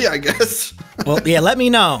we'll see, I guess. Well, yeah, let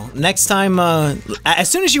me know next time.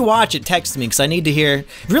 As soon as you watch it, text me because I need to hear.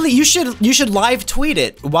 Really, you should live tweet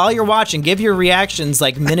it while you're watching. Give your reactions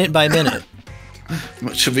like minute by minute.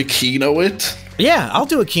 Should we keynote it? Yeah, I'll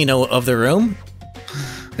do a keynote of The Room.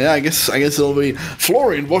 Yeah, I guess it'll be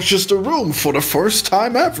Florian watches The Room for the first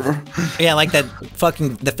time ever. Yeah, like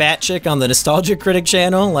the fat chick on the Nostalgia Critic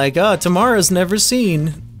channel. Like, oh, tomorrow's never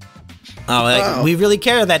seen. Oh, like, wow. We really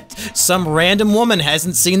care that some random woman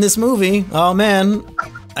hasn't seen this movie. Oh man,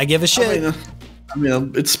 I give a shit. I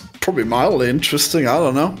mean, it's probably mildly interesting. I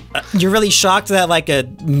don't know. You're really shocked that like a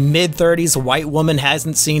mid-30s white woman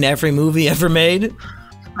hasn't seen every movie ever made?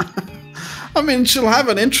 I mean, she'll have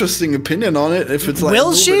an interesting opinion on it if it's like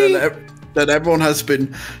will she? That everyone has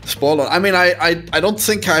been spoiled on. I mean, I don't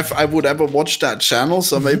think I would ever watch that channel,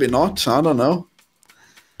 so maybe not. I don't know.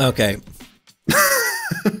 Okay.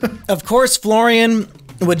 Of course, Florian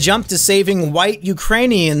would jump to saving white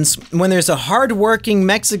Ukrainians when there's a hard-working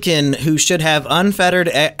Mexican who should have unfettered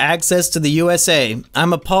access to the USA.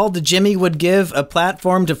 I'm appalled that Jimmy would give a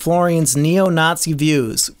platform to Florian's neo-Nazi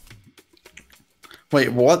views.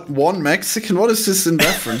 Wait, what? One Mexican? What is this in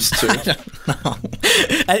reference to? I don't know.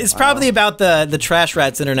 It's probably about the Trash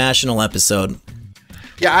Rats International episode.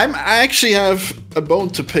 Yeah, I actually have a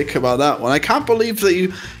bone to pick about that one. I can't believe that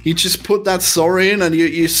you just put that story in and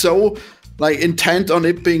you're so like intent on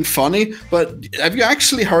it being funny. But have you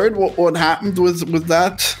actually heard what happened with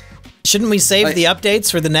that? Shouldn't we save the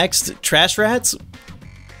updates for the next Trash Rats?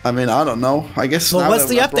 I mean, I don't know. I guess. Well, what's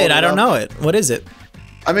the update? I don't know it. What is it?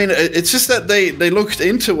 I mean, it's just that they looked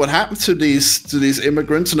into what happened to these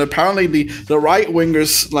immigrants, and apparently the right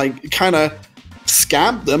wingers like kind of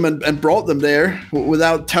scammed them and brought them there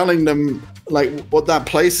without telling them like what that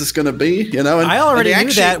place is going to be, you know. And I already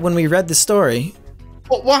knew that when we read the story.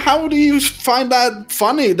 Well, how do you find that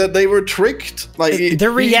funny that they were tricked? Like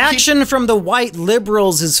the reaction from the white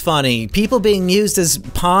liberals is funny. People being used as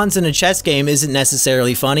pawns in a chess game isn't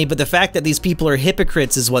necessarily funny, but the fact that these people are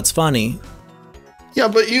hypocrites is what's funny. Yeah,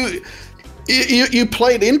 but you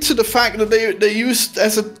played into the fact that they used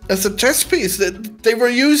as a chess piece, that they were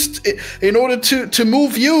used in order to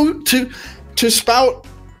move you to spout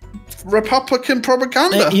Republican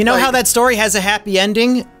propaganda. You know how that story has a happy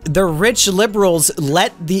ending? The rich liberals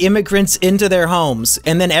let the immigrants into their homes,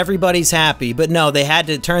 and then everybody's happy. But no, they had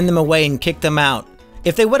to turn them away and kick them out.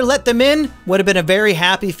 If they would have let them in, would have been a very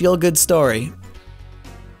happy, feel-good story.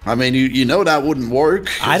 I mean, you know that wouldn't work.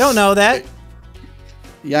 I don't know that.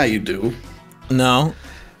 Yeah, you do. No.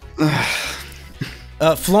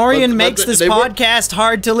 Florian makes this podcast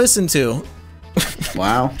hard to listen to.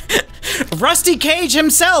 Wow. Rusty Cage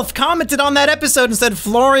himself commented on that episode and said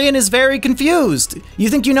Florian is very confused. You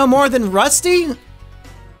think you know more than Rusty?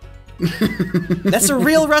 That's a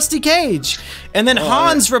real Rusty Cage. And then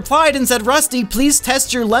Hans replied and said, Rusty, please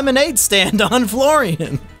test your lemonade stand on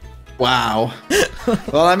Florian. Wow.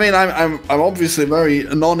 Well, I mean, I'm obviously very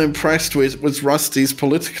non-impressed with Rusty's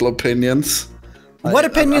political opinions. What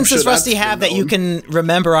opinions does Rusty have that you can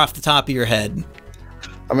remember off the top of your head?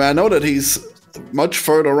 I mean, I know that he's much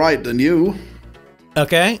further right than you.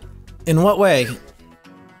 Okay. In what way?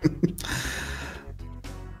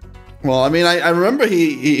 Well, I mean, I remember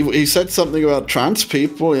he said something about trans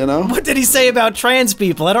people, you know? What did he say about trans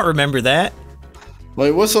people? I don't remember that. Well,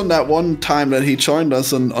 it was on that one time that he joined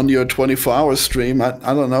us on your 24-hour stream. I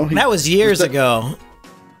don't know. That was years ago.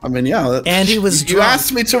 I mean, yeah. And he was you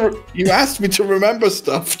asked me to remember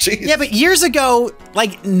stuff. Jeez. Yeah, but years ago,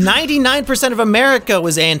 like 99% of America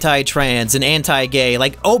was anti-trans and anti-gay.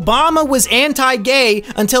 Like Obama was anti-gay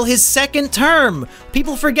until his second term.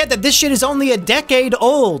 People forget that this shit is only a decade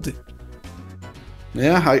old.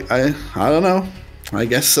 Yeah, I don't know. I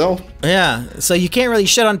guess so. Yeah, so you can't really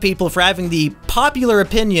shit on people for having the popular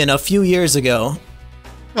opinion a few years ago.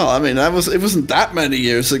 Well, I mean, it wasn't that many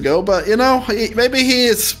years ago, but you know, maybe he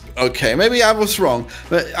is okay. Maybe I was wrong.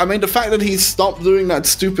 But I mean, the fact that he stopped doing that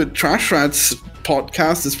stupid Trash Rats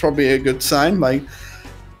podcast is probably a good sign. Like,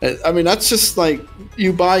 I mean, that's just like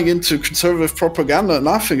you buying into conservative propaganda and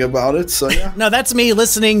laughing about it. So yeah. No, that's me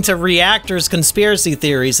listening to reactors' conspiracy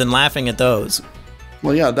theories and laughing at those.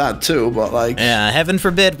 Well, yeah, that too, but like... Yeah, heaven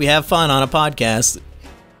forbid we have fun on a podcast.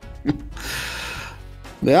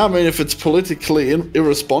 Yeah, I mean, if it's politically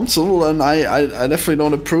irresponsible, then I definitely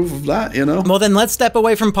don't approve of that, you know? Well, then let's step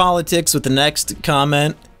away from politics with the next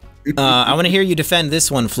comment. I want to hear you defend this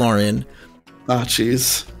one, Florian. Ah,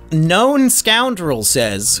 jeez. Known Scoundrel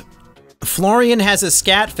says, Florian has a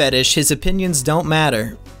scat fetish, his opinions don't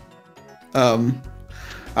matter.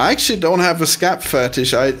 I actually don't have a scat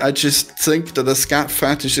fetish. I just think that a scat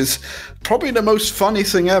fetish is probably the most funny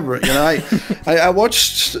thing ever. You know, I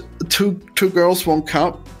watched two Girls, One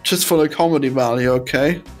Cup just for the comedy value,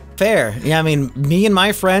 okay? Fair. Yeah, I mean, me and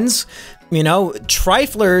my friends, you know,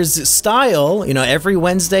 Trifler's style, you know, every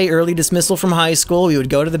Wednesday early dismissal from high school, we would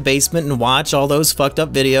go to the basement and watch all those fucked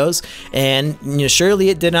up videos, and you know, surely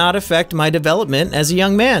it did not affect my development as a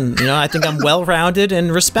young man. You know, I think I'm well-rounded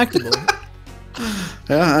and respectable.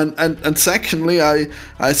 Yeah, and secondly,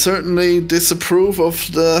 I certainly disapprove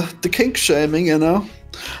of the kink shaming, you know?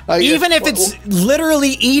 Even if it's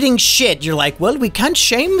literally eating shit, you're like, well, we can't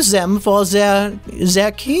shame them for their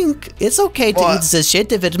kink. It's okay to eat the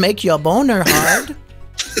shit if it makes your boner hard.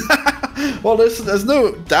 Well, there's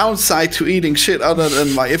no downside to eating shit other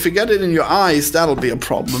than, like, if you get it in your eyes, that'll be a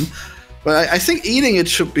problem. But I think eating it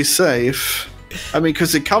should be safe. I mean,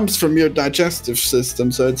 because it comes from your digestive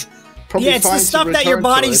system, so it's... Yeah, it's the stuff that your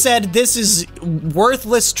body said, this is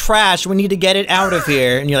worthless trash, we need to get it out of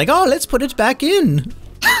here. And you're like, oh, let's put it back in.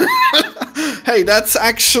 Hey, that's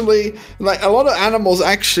actually, like, a lot of animals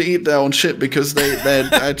actually eat their own shit because their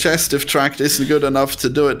digestive tract isn't good enough to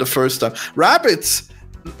do it the first time. Rabbits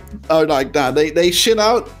are like that. They shit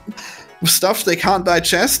out stuff they can't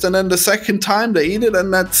digest, and then the second time they eat it,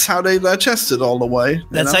 and that's how they digest it all the way.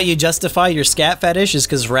 That's how you justify your scat fetish, is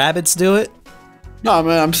because rabbits do it? No,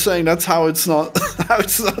 man, I'm saying that's how it's not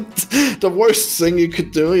the worst thing you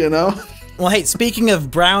could do, you know? Well, hey, speaking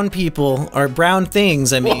of brown people, or brown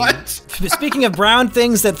things, I mean... What? Speaking of brown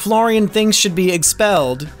things that Florian thinks should be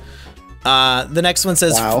expelled, the next one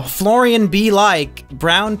says, wow. Florian be like,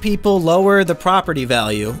 brown people lower the property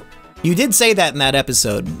value. You did say that in that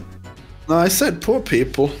episode. No, I said poor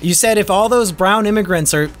people. You said if all those brown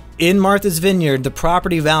immigrants are in Martha's Vineyard, the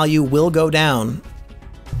property value will go down.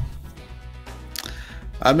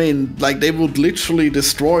 I mean, like, they would literally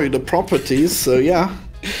destroy the properties, so yeah.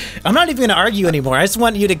 I'm not even going to argue anymore. I just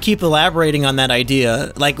want you to keep elaborating on that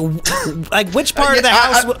idea. Like which part of the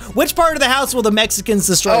house? Which part of the house will the Mexicans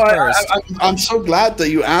destroy first? I'm so glad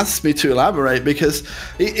that you asked me to elaborate because,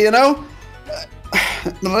 you know,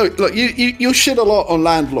 look, you shit a lot on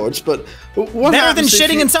landlords, but what better than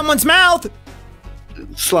shitting in someone's mouth?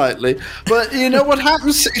 Slightly, but you know what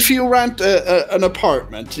happens if you rent an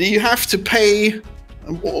apartment? You have to pay.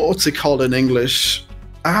 What's it called in English?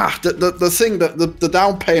 The thing that the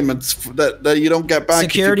down payments that you don't get back.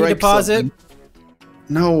 Security deposit? Something.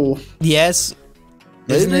 No. Yes.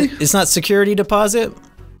 Isn't it? It's not security deposit.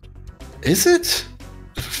 Is it?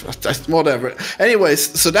 Whatever.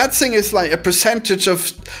 Anyways, so that thing is like a percentage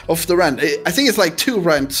of the rent. I think it's like 2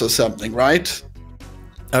 rents or something, right?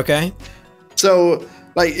 Okay. So,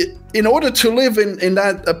 like, in order to live in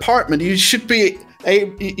that apartment, you should be.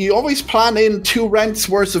 You always plan in 2 rents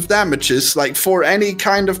worth of damages, like for any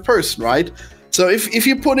kind of person, right? So if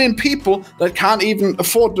you put in people that can't even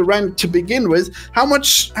afford the rent to begin with, how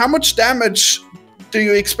much damage do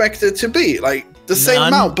you expect it to be? Like the same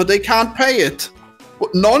amount, but they can't pay it.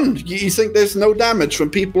 None. You think there's no damage when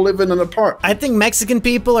people live in an apartment? I think Mexican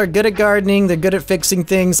people are good at gardening. They're good at fixing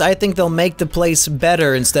things. I think they'll make the place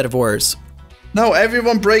better instead of worse. No,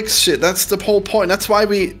 everyone breaks shit. That's the whole point. That's why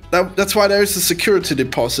that's why there's a security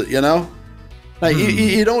deposit, you know? Like,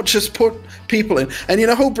 you don't just put people in. And you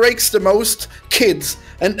know who breaks the most? Kids.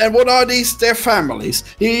 And what are these? Their families.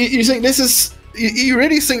 You think this is... You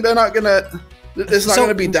really think they're not gonna... There's not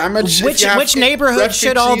gonna be damage? Which neighborhood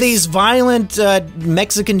should all these violent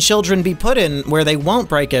Mexican children be put in where they won't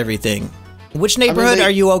break everything? Which neighborhood are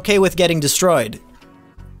you okay with getting destroyed?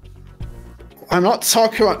 I'm not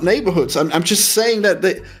talking about neighborhoods. I'm just saying that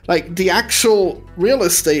the actual real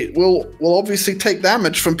estate will obviously take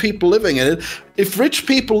damage from people living in it. If rich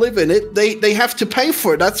people live in it, they have to pay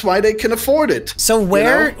for it. That's why they can afford it. So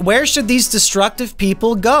where should these destructive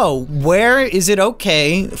people go? Where is it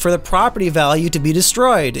okay for the property value to be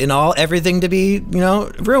destroyed and everything to be,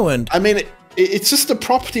 ruined? I mean, it's just the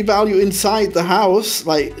property value inside the house.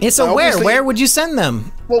 Like, so where would you send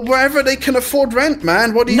them? Well, wherever they can afford rent,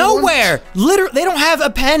 man. What do you Nowhere. Literally, they don't have a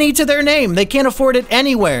penny to their name. They can't afford it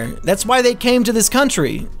anywhere. That's why they came to this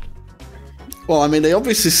country. Well, I mean, they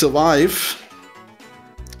obviously survive.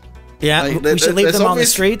 Yeah, we should leave them on the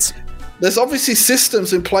streets. There's obviously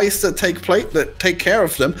systems in place that take care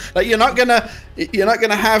of them. Like, you're not gonna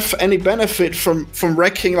have any benefit from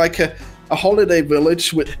wrecking like a holiday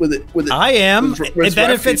village with I am. It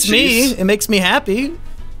benefits me. It makes me happy.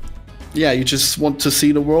 Yeah, you just want to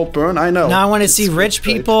see the world burn. I know. Now I want to see rich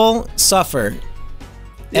people suffer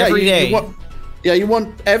every day. You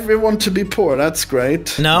want everyone to be poor. That's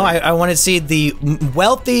great. No, I want to see the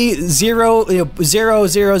wealthy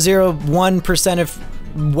 0.0001% of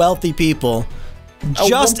wealthy people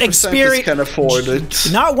just experience can afford it.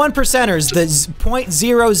 Not 1%ers, the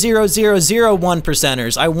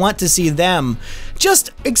 0.00001%ers. I want to see them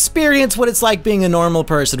just experience what it's like being a normal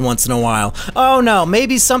person once in a while. Oh no,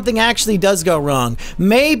 maybe something actually does go wrong.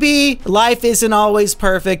 Maybe life isn't always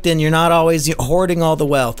perfect and you're not always hoarding all the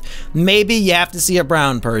wealth. Maybe you have to see a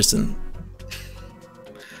brown person.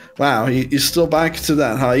 Wow, you're still back to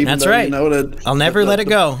that, huh? Even That's though right. You know that, I'll never let it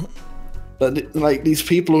go. But like, these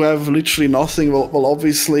people who have literally nothing will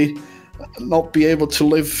obviously not be able to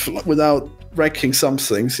live without wrecking some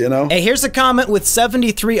things, you know? Hey, here's a comment with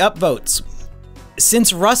 73 upvotes.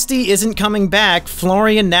 Since Rusty isn't coming back,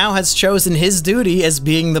 Florian now has chosen his duty as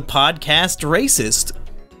being the podcast racist.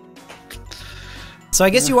 So I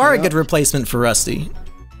guess you are a good replacement for Rusty.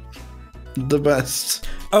 The best.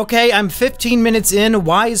 Okay, I'm 15 minutes in.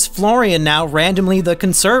 Why is Florian now randomly the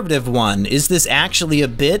conservative one? Is this actually a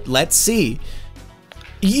bit? Let's see.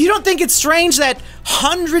 You don't think it's strange that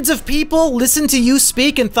hundreds of people listened to you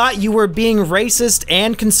speak and thought you were being racist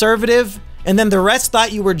and conservative, and then the rest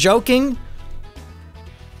thought you were joking?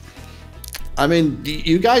 I mean,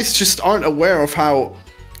 you guys just aren't aware of how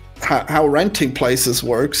renting places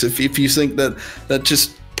works. If you think that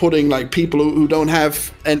just putting like people who don't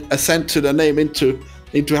have a cent to their name into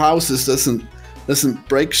houses doesn't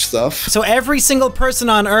break stuff. So every single person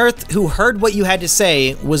on Earth who heard what you had to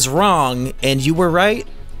say was wrong, and you were right?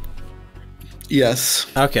 Yes.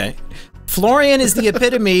 Okay. Florian is the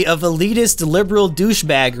epitome of elitist liberal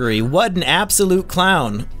douchebaggery. What an absolute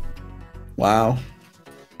clown. Wow.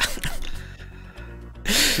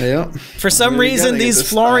 Yeah. For some reason, these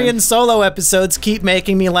Florian solo episodes keep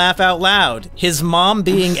making me laugh out loud. His mom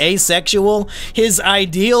being asexual, his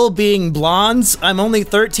ideal being blondes. I'm only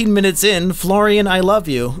 13 minutes in. Florian, I love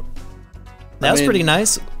you. That was pretty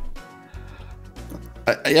nice.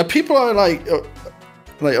 Yeah, people are like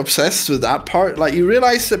obsessed with that part. Like, you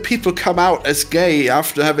realize that people come out as gay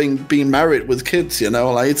after having been married with kids, you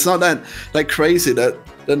know? Like, it's not that crazy that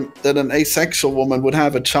an asexual woman would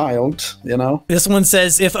have a child, you know? This one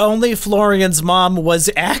says, if only Florian's mom was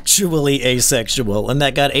actually asexual, and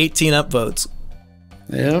that got 18 upvotes.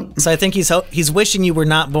 Yeah. So I think he's wishing you were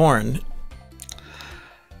not born.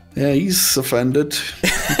 Yeah, he's offended.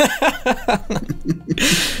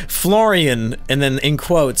 Florian, and then in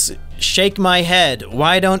quotes, shake my head.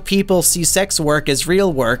 Why don't people see sex work as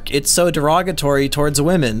real work? It's so derogatory towards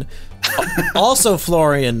women. Also,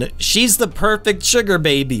 Florian, she's the perfect sugar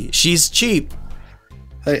baby. She's cheap.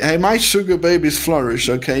 Hey, my sugar babies flourish,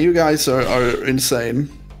 okay? You guys are insane.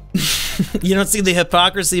 You don't see the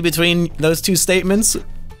hypocrisy between those two statements?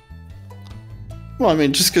 Well, I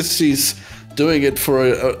mean, just because she's doing it for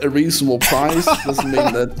a reasonable price doesn't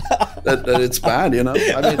mean that it's bad, you know?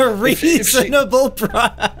 I mean, a reasonable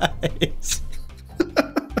price.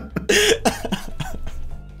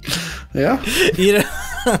 Yeah? You know,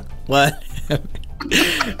 what?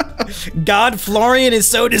 God, Florian is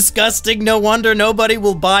so disgusting. No wonder nobody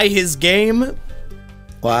will buy his game.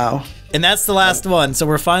 Wow. And that's the last one, so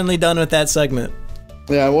we're finally done with that segment.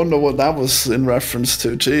 Yeah, I wonder what that was in reference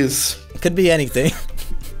to. Jeez. Could be anything.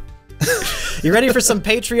 You ready for some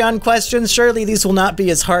Patreon questions? Surely these will not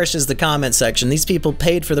be as harsh as the comment section. These people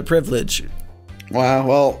paid for the privilege. Wow,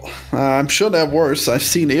 well, I'm sure they're worse. I've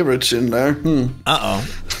seen Erich in there. Uh-oh.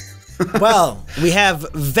 Well, we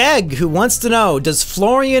have Veg, who wants to know, does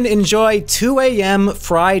Florian enjoy 2 a.m.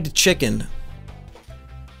 fried chicken?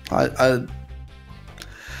 Well,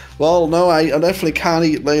 no, I definitely can't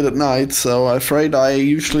eat late at night, so I'm afraid I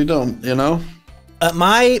usually don't, you know?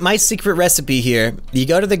 My secret recipe here, you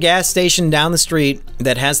go to the gas station down the street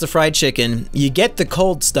that has the fried chicken, you get the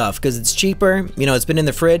cold stuff because it's cheaper, you know, it's been in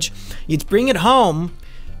the fridge, you bring it home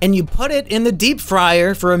and you put it in the deep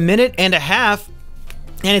fryer for 1.5 minutes, and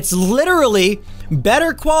it's literally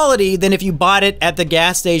better quality than if you bought it at the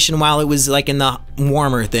gas station while it was like in the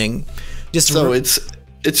warmer thing. So it's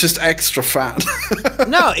just extra fat.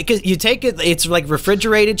 No, because you take it, it's like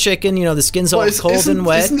refrigerated chicken, you know, the skin's all cold and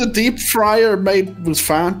wet. Isn't the deep fryer made with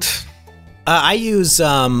fat? I use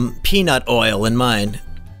peanut oil in mine.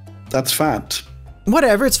 That's fat.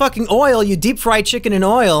 Whatever, it's fucking oil. You deep fry chicken in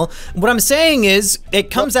oil. What I'm saying is,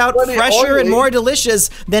 it comes out fresher and more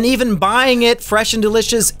delicious than even buying it fresh and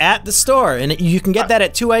delicious at the store. And you can get that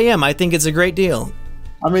at 2 a.m. I think it's a great deal.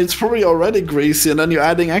 I mean, it's probably already greasy, and then you're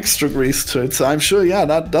adding extra grease to it. So I'm sure, yeah,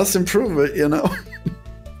 that does improve it, you know?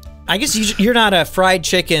 I guess you're not a fried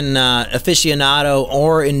chicken aficionado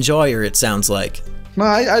or enjoyer, it sounds like. No,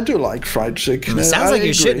 I do like fried chicken. It sounds like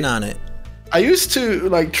you're shitting on it. I used to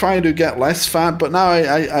like try to get less fat, but now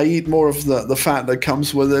I eat more of the fat that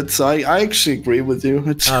comes with it. So I actually agree with you.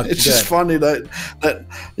 It's just funny that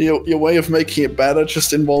your way of making it better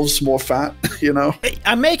just involves more fat, you know?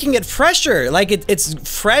 I'm making it fresher. Like it's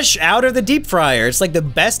fresh out of the deep fryer. It's like the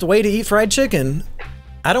best way to eat fried chicken.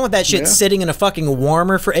 I don't want that shit sitting in a fucking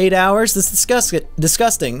warmer for 8 hours. That's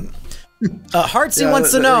disgusting. Heartsy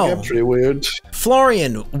wants to know, pretty weird.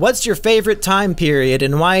 Florian, what's your favorite time period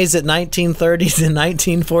and why is it 1930s and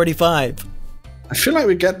 1945? I feel like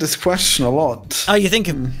we get this question a lot. Oh, you think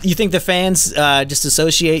the fans just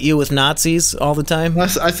associate you with Nazis all the time? I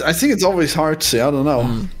think it's always Heartsy. I don't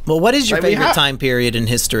know. Well, what is your favorite time period in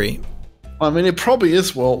history? I mean, it probably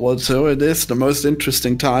is World War II. It is the most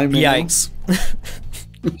interesting time. Yikes.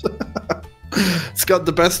 It's got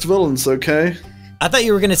the best villains, okay? I thought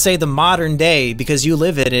you were going to say the modern day because you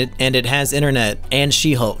live in it and it has internet and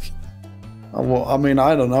She-Hulk. Well, I mean,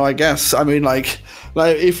 I don't know. I guess. I mean, like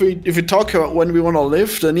if we talk about when we want to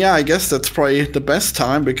live, then yeah, I guess that's probably the best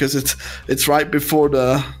time because it's right before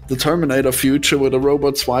the Terminator future where the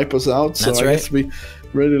robots wipe us out. So I guess we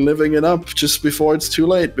really living it up just before it's too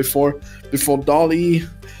late, before Dolly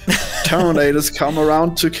Terminators come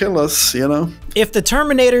around to kill us, you know? If the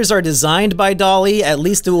Terminators are designed by Dolly, at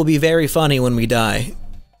least it will be very funny when we die.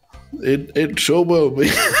 It sure will be.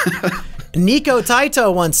 Nico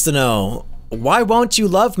Taito wants to know, why won't you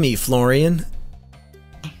love me, Florian?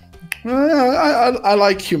 I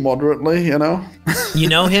like you moderately, you know? You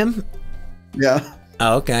know him? Yeah.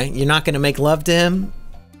 Oh, okay. You're not going to make love to him?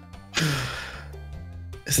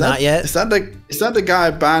 Not yet. Is that the guy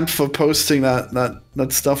banned for posting that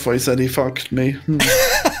stuff where he said he fucked me?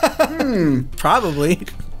 Probably.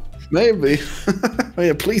 Maybe.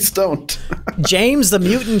 Yeah, please don't. James the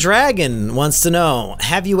Mutant Dragon wants to know,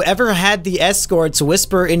 have you ever had the escorts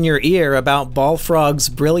whisper in your ear about Balfrog's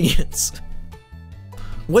brilliance?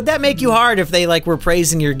 Would that make you hard if they were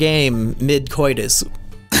praising your game mid-coitus?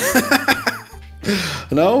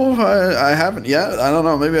 No, I haven't yet. I don't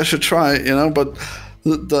know. Maybe I should try it, you know, but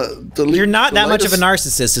you're not that much of a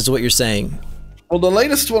narcissist, is what you're saying. Well, the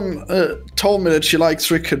latest one told me that she likes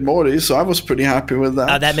Rick and Morty, so I was pretty happy with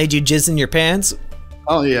that. That made you jizz in your pants?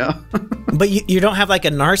 Oh, yeah. But you don't have a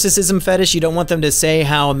narcissism fetish? You don't want them to say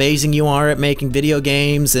how amazing you are at making video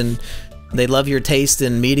games and they love your taste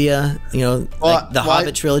in media? You know, the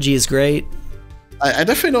Hobbit trilogy is great? I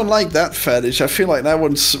definitely don't like that fetish. I feel like that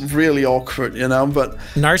one's really awkward, you know, but...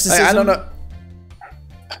 Narcissism? I don't know.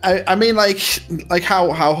 I mean, like how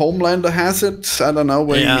Homelander has it. I don't know,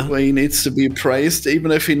 where he needs to be praised, even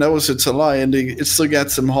if he knows it's a lie, and it still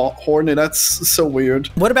gets him horny. That's so weird.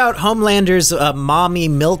 What about Homelander's mommy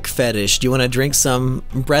milk fetish? Do you want to drink some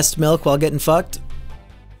breast milk while getting fucked?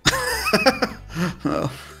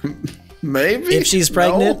 Well, maybe if she's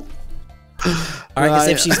pregnant. No. Or I guess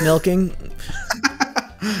if she's milking.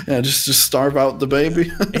 Yeah, just starve out the baby.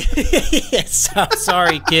 Yes,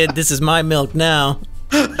 sorry, kid. This is my milk now.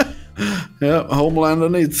 Yeah,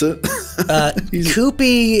 Homelander needs it.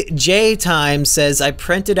 Koopy J Time says, I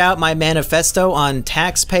printed out my manifesto on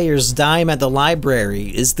taxpayers' dime at the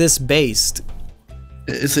library. Is this based?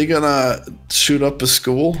 Is he gonna shoot up a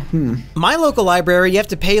school? My local library, you have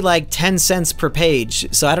to pay like 10 cents per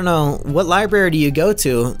page. So I don't know, what library do you go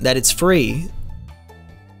to that it's free?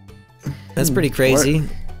 That's pretty crazy.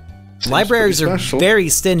 Libraries are very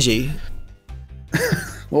stingy.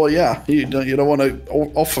 Well, yeah, you don't want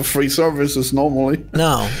to offer free services normally.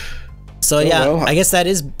 No. So yeah, well, I guess that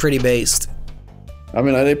is pretty based. I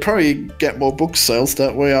mean, they probably get more book sales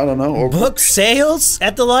that way. I don't know. Or book sales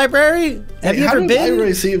at the library? Have you ever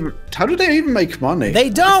been? How do they even make money? They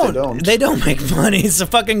don't. They don't make money. It's a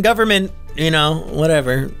fucking government,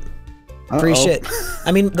 whatever. Free shit.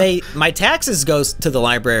 I mean, my taxes goes to the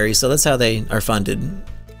library, so that's how they are funded.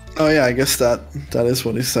 Oh yeah, I guess that is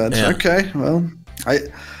what he said. Yeah. Okay, well,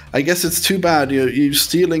 I guess it's too bad you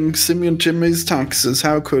stealing Simian Jimmy's taxes.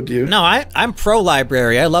 How could you? No, I'm pro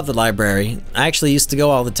library. I love the library. I actually used to go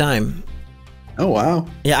all the time. Oh wow.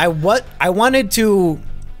 Yeah, I wanted to.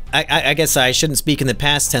 I guess I shouldn't speak in the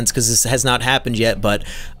past tense because this has not happened yet. But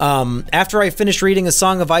after I finish reading A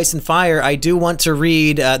Song of Ice and Fire, I do want to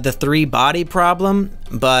read The Three Body Problem,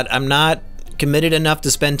 but I'm not committed enough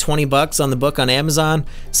to spend $20 on the book on Amazon.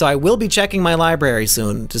 So I will be checking my library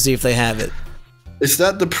soon to see if they have it. Is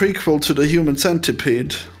that the prequel to The Human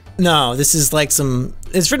Centipede? No, this is like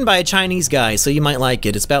it's written by a Chinese guy, so you might like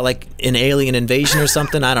it. It's about like an alien invasion or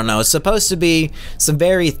something. I don't know. It's supposed to be some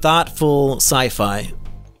very thoughtful sci-fi.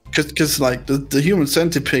 Because like the Human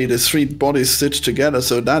Centipede is 3 bodies stitched together,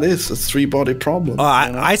 so that is a 3-body problem. Oh,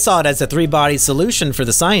 I saw it as a 3-body solution for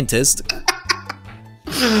the scientist.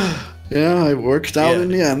 Yeah, it worked out in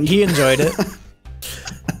the end. He enjoyed it.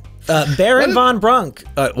 Baron von Brunk.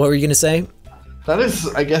 What were you gonna say? That is,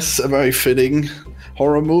 I guess, a very fitting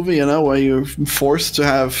horror movie, where you're forced to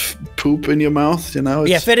have poop in your mouth,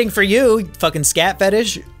 Yeah, fitting for you, fucking scat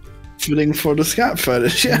fetish. Fitting for the scat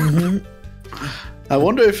fetish, yeah. Mm-hmm. I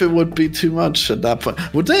wonder if it would be too much at that point.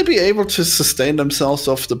 Would they be able to sustain themselves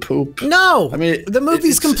off the poop? No! I mean, the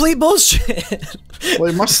movie's complete bullshit. Well,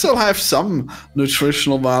 it must still have some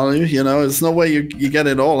nutritional value, There's no way you get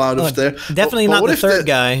it all out of there. Definitely not the third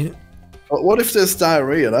guy. But what if there's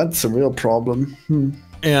diarrhea? That's a real problem.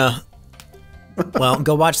 Yeah. Well,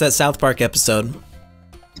 go watch that South Park episode.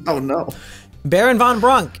 Oh, no. Baron von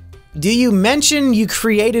Brunk, do you mention you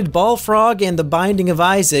created Balfrog and the Binding of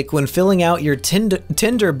Isaac when filling out your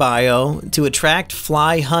Tinder bio to attract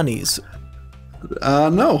fly honeys?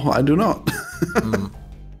 No, I do not.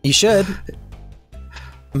 You should.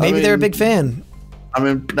 Maybe they're a big fan. I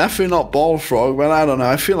mean, definitely not Balfrog, but I don't know.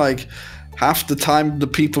 I feel like half the time the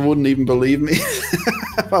people wouldn't even believe me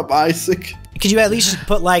about Isaac. Could you at least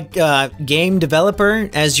put like game developer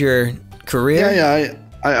as your career? Yeah.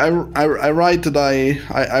 I write that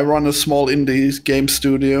I run a small indie game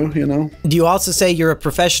studio, Do you also say you're a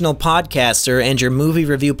professional podcaster and your movie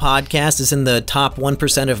review podcast is in the top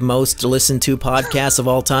 1% of most listened to podcasts of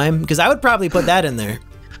all time? Because I would probably put that in there.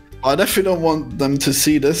 I definitely don't want them to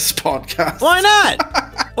see this podcast. Why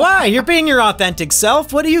not? Why? You're being your authentic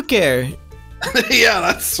self. What do you care? Yeah,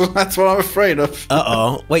 that's what I'm afraid of.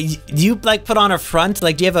 Uh-oh. Wait, do you like put on a front?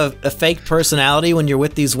 Like, do you have a fake personality when you're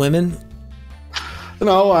with these women?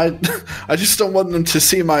 No, I just don't want them to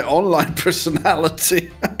see my online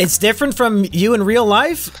personality. It's different from you in real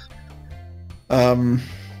life?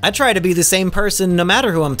 I try to be the same person no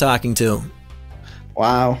matter who I'm talking to.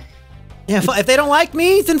 Wow. Yeah, if they don't like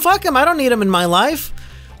me, then fuck them. I don't need them in my life.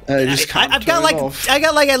 I've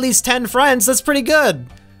got like at least 10 friends. That's pretty good.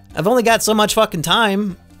 I've only got so much fucking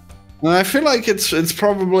time. I feel like it's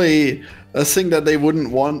probably a thing that they wouldn't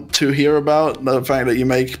want to hear about, the fact that you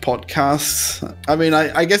make podcasts. I mean,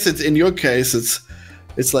 I guess it's in your case,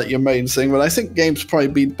 it's like your main thing, but I think games probably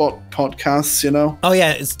beat podcasts, Oh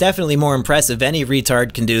yeah, it's definitely more impressive. Any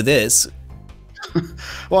retard can do this.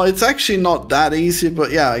 Well, it's actually not that easy,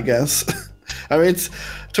 but yeah, I guess. I mean, it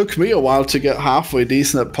took me a while to get halfway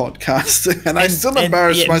decent at podcasting, and I still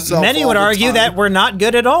embarrass myself. Many would argue that we're not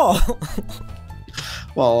good at all.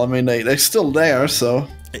 Well, I mean, they're still there, so...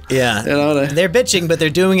 Yeah, they're bitching, but they're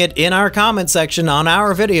doing it in our comment section on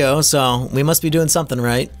our video, so we must be doing something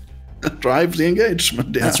right. Drive the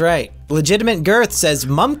engagement, yeah. That's right. Legitimate Girth says,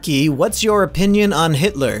 Mumkey, what's your opinion on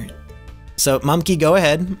Hitler? So, Mumkey, go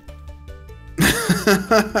ahead.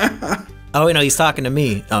 Oh, no, he's talking to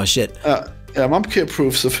me. Oh, shit. Yeah, Mumkey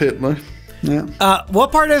approves of Hitler. Yeah.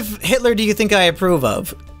 What part of Hitler do you think I approve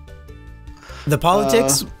of? The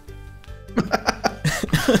politics?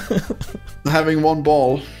 Having one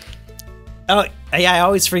ball. Oh, yeah, I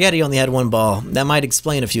always forget he only had one ball. That might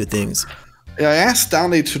explain a few things. Yeah, I asked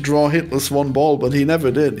Danny to draw Hitler's one ball, but he never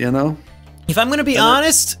did, If I'm going to be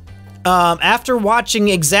honest, After watching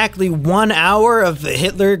exactly 1 hour of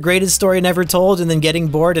Hitler, Greatest Story Never Told, and then getting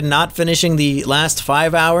bored and not finishing the last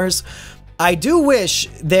 5 hours, I do wish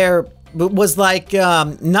there was like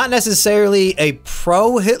not necessarily a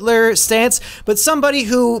pro-Hitler stance, but somebody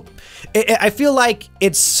who... I feel like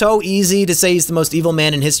it's so easy to say he's the most evil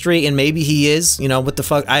man in history, and maybe he is. You know, what the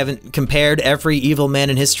fuck? I haven't compared every evil man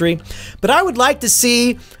in history. But I would like to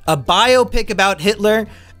see a biopic about Hitler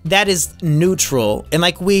that is neutral, and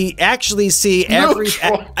like we actually see every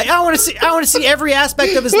I want to see every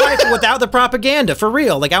aspect of his life without the propaganda, for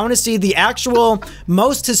real. Like I want to see the actual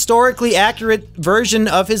most historically accurate version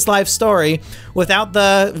of his life story without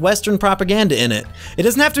the Western propaganda in it. It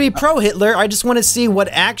doesn't have to be pro-Hitler. I just want to see what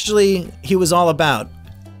actually he was all about.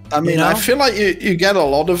 I mean, you know? I feel like you get a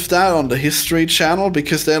lot of that on the History Channel,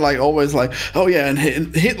 because they're like always like, oh yeah, and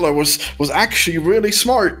Hitler was actually really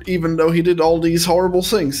smart, even though he did all these horrible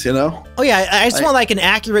things, you know? Oh yeah, I just want like an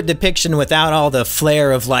accurate depiction without all the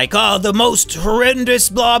flair of like, oh, the most horrendous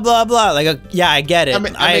blah blah blah. Like, yeah, I get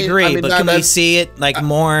it. I agree, but can we see it like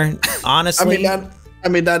more honestly? I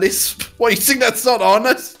mean, that is. What, you think that's not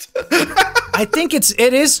honest? I think it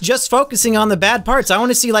is just focusing on the bad parts. I want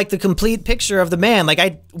to see like the complete picture of the man.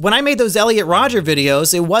 Like when I made those Elliot Rodger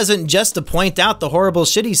videos, it wasn't just to point out the horrible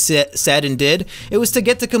shit he said and did. It was to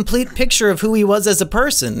get the complete picture of who he was as a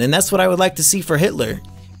person, and that's what I would like to see for Hitler.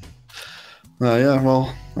 Yeah,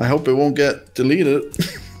 well, I hope it won't get deleted.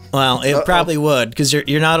 Well, it probably would, because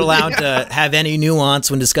you're not allowed to have any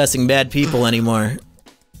nuance when discussing bad people anymore.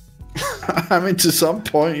 I mean, to some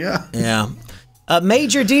point, yeah. Yeah.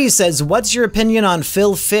 Major D says, what's your opinion on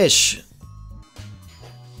Phil Fish?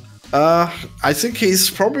 I think he's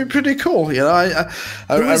probably pretty cool, you know.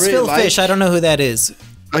 Who is Phil Fish? I don't know who that is.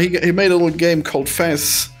 He made a little game called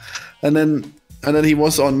Fez, and then he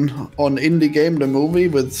was on Indie Game, the movie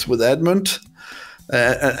with Edmund,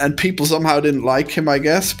 and people somehow didn't like him, I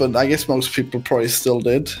guess, but I guess most people probably still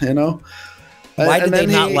did, you know. Why did they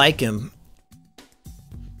not like him?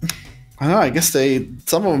 I don't know, I guess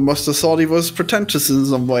some of them must have thought he was pretentious in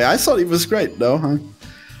some way. I thought he was great, though.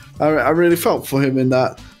 I really felt for him in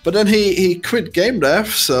that. But then he quit game dev,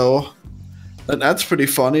 so that's pretty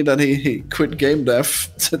funny that he quit game dev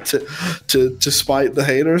to spite the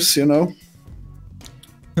haters, you know.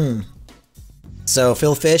 So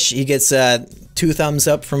Phil Fish, he gets 2 thumbs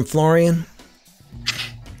up from Florian.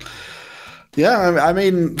 Yeah, I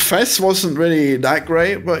mean, Fez wasn't really that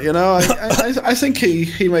great, but you know, I think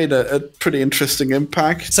he made a pretty interesting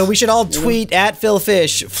impact. So we should all tweet at Phil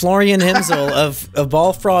Fish. Florian Himsl of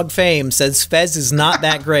Ball Frog fame says Fez is not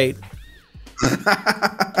that great.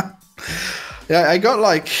 Yeah, I got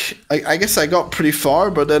like, I guess I got pretty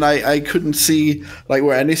far, but then I couldn't see like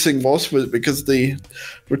where anything was with, because the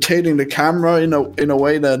rotating the camera in a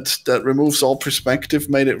way that removes all perspective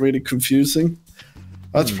made it really confusing.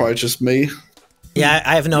 That's probably just me. Yeah,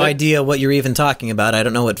 I have no idea what you're even talking about. I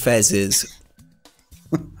don't know what Fez is.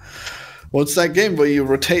 Well, it's that game where you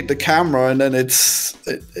rotate the camera and then it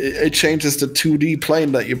changes the 2D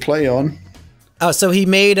plane that you play on. Oh, so he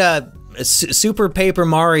made a Super Paper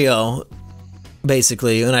Mario,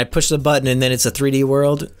 basically, and I push the button and then it's a 3D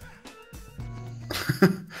world.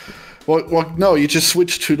 Well, no, you just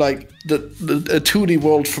switch to like a 2D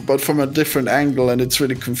world, but from a different angle, and it's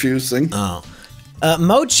really confusing. Oh.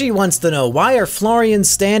 Mochi wants to know, why are Florian's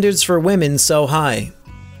standards for women so high?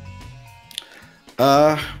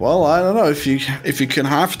 Well, I don't know. If you can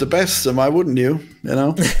have the best, then why wouldn't you? You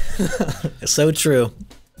know. So true.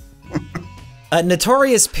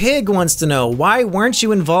 Notorious Pig wants to know, why weren't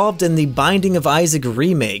you involved in the Binding of Isaac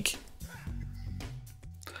remake?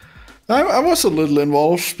 I was a little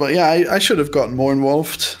involved, but yeah, I should have gotten more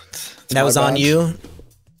involved. That was on you?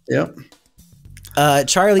 Yep.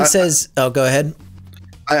 Charlie says, oh, go ahead.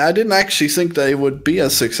 I didn't actually think that it would be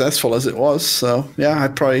as successful as it was, so yeah, I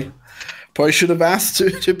probably should have asked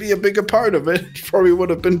to be a bigger part of it. Probably would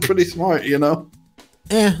have been pretty smart, you know?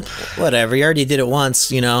 Whatever, you already did it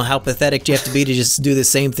once, you know, how pathetic do you have to be to just do the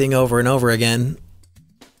same thing over and over again?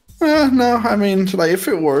 No, I mean, like, if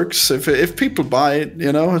it works, if people buy it,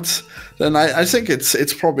 you know, then I think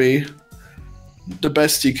it's probably the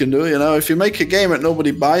best you can do, you know? If you make a game and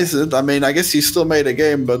nobody buys it, I mean, I guess you still made a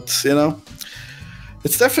game, but, you know,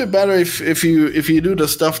 it's definitely better if you do the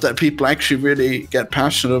stuff that people actually really get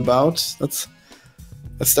passionate about. That's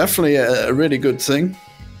definitely a really good thing.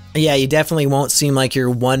 Yeah, you definitely won't seem like you're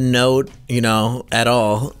one note, you know, at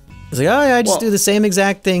all. It's like, oh yeah, I just do the same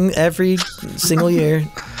exact thing every single year.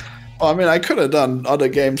 Well, I mean, I could have done other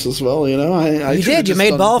games as well, you know. You did. You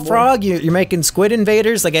made Ballfrog. You're making Squid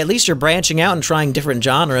Invaders. Like, at least you're branching out and trying different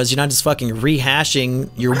genres. You're not just fucking rehashing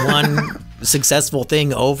your one successful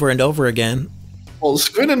thing over and over again. Well,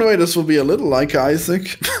 Squid Invaders will be a little like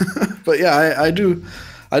Isaac, but yeah, I do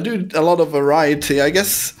a lot of variety. I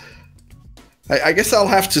guess I'll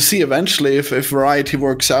have to see eventually if variety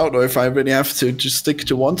works out, or if I really have to just stick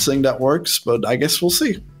to one thing that works. But I guess we'll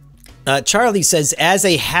see. Charlie says, as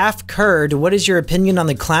a half-Kurd, what is your opinion on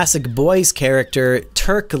the classic Boys character,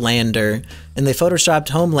 Turklander, and they photoshopped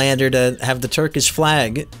Homelander to have the Turkish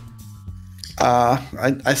flag?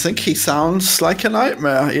 I think he sounds like a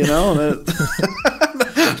nightmare, you know?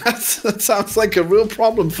 that sounds like a real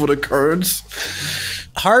problem for the Kurds.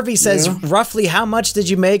 Harvey says, roughly how much did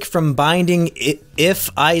you make from binding If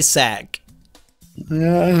Isaac?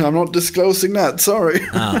 Yeah, I'm not disclosing that, sorry.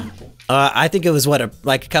 Oh. I think it was, what,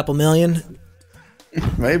 like a couple million?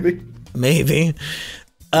 Maybe. Maybe.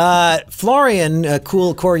 Florian,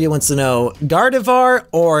 Cool Corey wants to know, Gardevoir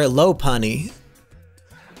or Lopunny?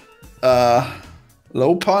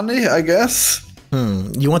 Lopunny, I guess.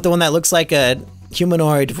 You want the one that looks like a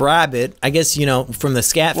humanoid rabbit? I guess, you know, from the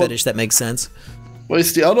scat fetish, that makes sense. Well,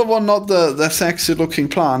 is the other one not the sexy-looking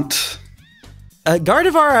plant?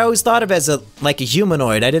 Gardevoir I always thought of as like a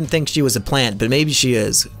humanoid. I didn't think she was a plant, but maybe she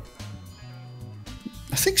is.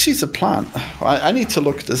 I think she's a plant. I need to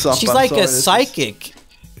look this up. She's like a psychic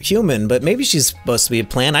human, but maybe she's supposed to be a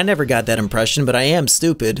plant. I never got that impression, but I am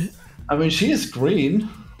stupid. I mean, she is green.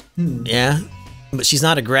 Yeah, but she's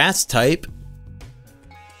not a grass type.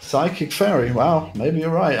 Psychic fairy. Wow, maybe you're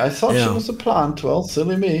right. I thought she was a plant. Well,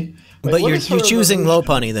 silly me. Wait, but you're choosing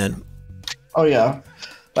Lopunny then. Oh yeah,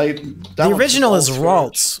 like the original is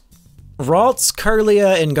Ralts. Ralts,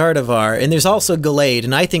 Kirlia, and Gardevoir, and there's also Gallade,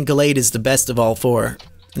 and I think Gallade is the best of all four.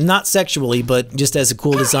 Not sexually, but just as a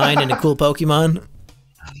cool design and a cool Pokemon.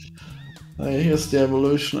 Here's the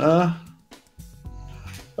evolution. Oh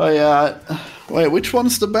yeah. Wait, which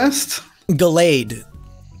one's the best? Gallade.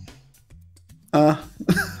 Oh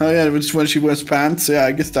yeah, which when she wears pants. Yeah,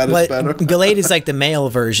 I guess that is better. Gallade is like the male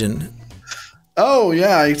version. Oh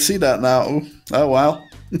yeah, I see that now. Oh wow.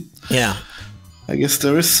 Yeah. I guess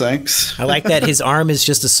there is sex. I like that his arm is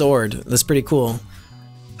just a sword. That's pretty cool.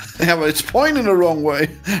 Yeah, but it's pointing the wrong way.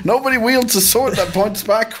 Nobody wields a sword that points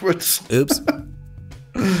backwards. Oops.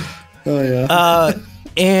 Oh yeah.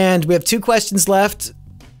 And we have 2 questions left.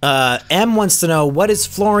 M wants to know, what is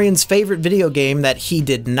Florian's favorite video game that he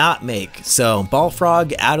did not make? So,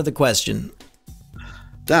 Ballfrog out of the question.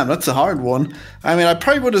 Damn, that's a hard one. I mean, I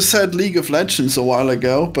probably would have said League of Legends a while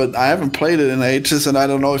ago, but I haven't played it in ages, and I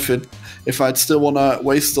don't know if I'd still want to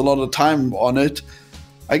waste a lot of time on it.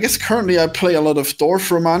 I guess currently I play a lot of Dwarf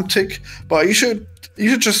Romantic, but you should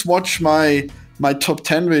just watch my top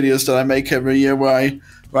 10 videos that I make every year, where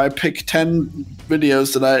I pick 10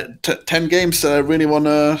 videos 10 games that I really want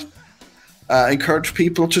to encourage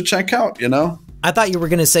people to check out, you know? I thought you were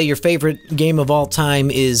going to say your favorite game of all time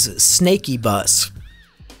is Snaky Bus.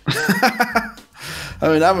 I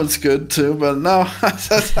mean, that one's good too, but no,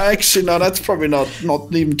 actually, no, that's probably not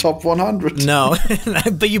even top 100. No,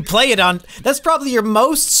 but you play it on, that's probably your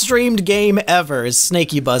most streamed game ever, is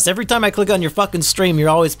Snaky Bus. Every time I click on your fucking stream, you're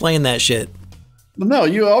always playing that shit. No,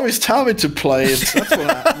 you always tell me to play it. That's what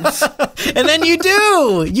happens. And then you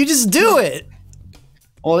do. You just do it.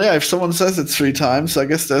 Well, yeah, if someone says it 3 times, I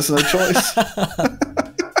guess there's no choice.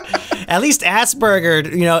 At least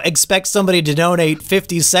Asperger, you know, expects somebody to donate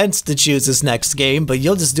 50 cents to choose this next game, but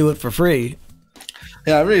you'll just do it for free.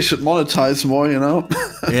 Yeah, I really should monetize more, you know?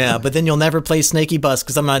 Yeah, but then you'll never play Snaky Bus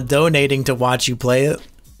because I'm not donating to watch you play it.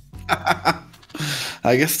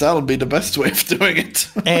 I guess that'll be the best way of doing it.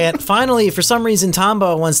 And finally, for some reason,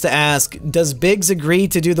 Tombo wants to ask, does Biggs agree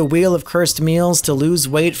to do the Wheel of Cursed Meals to lose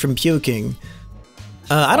weight from puking?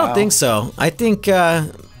 I don't think so. I think...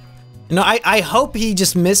 No, I hope he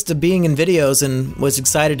just missed being in videos and was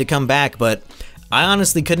excited to come back, but I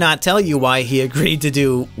honestly could not tell you why he agreed to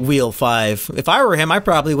do Wheel 5. If I were him, I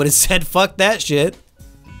probably would have said, fuck that shit.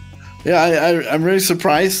 Yeah, I'm really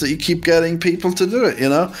surprised that you keep getting people to do it, you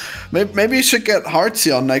know? Maybe you should get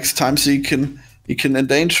Heartsy on next time so you can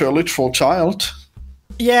endanger a literal child.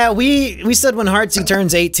 Yeah, we said when Heartsy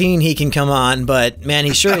turns 18 he can come on, but man,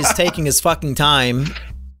 he sure is taking his fucking time.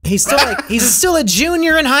 He's still a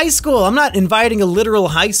junior in high school. I'm not inviting a literal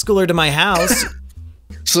high schooler to my house.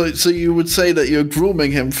 So you would say that you're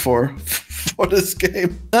grooming him for this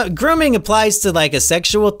game? Grooming applies to like a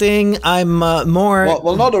sexual thing. I'm more...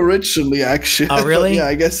 Well, not originally, actually. Oh, really? Yeah,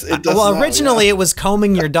 I guess it does. Well, originally it was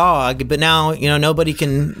combing your dog, but now, you know, nobody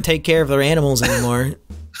can take care of their animals anymore.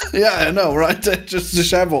 Yeah, I know, right? They're just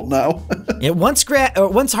disheveled now. Yeah, once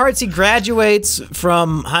Heartsy graduates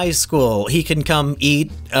from high school, he can come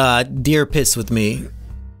eat deer piss with me.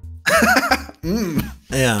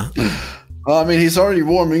 Yeah. Well, I mean, he's already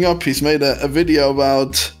warming up. He's made a video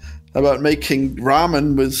about making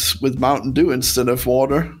ramen with Mountain Dew instead of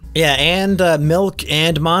water. Yeah, and milk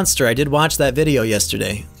and Monster. I did watch that video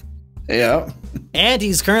yesterday. Yeah. And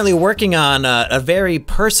he's currently working on a very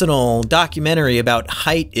personal documentary about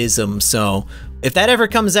heightism, so if that ever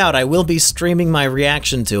comes out, I will be streaming my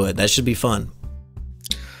reaction to it. That should be fun.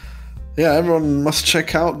 Yeah, everyone must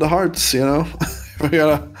check out the Hearts, you know?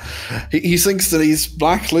 He thinks that he's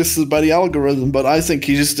blacklisted by the algorithm, but I think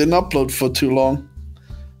he just didn't upload for too long.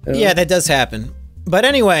 You know? Yeah, that does happen. But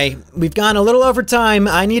anyway, we've gone a little over time.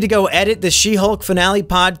 I need to go edit the She-Hulk finale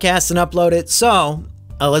podcast and upload it, so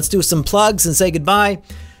let's do some plugs and say goodbye.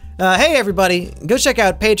 Hey everybody, go check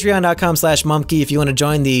out patreon.com/Mumkey if you want to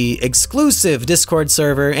join the exclusive Discord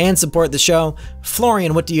server and support the show.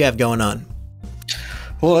 Florian, what do you have going on?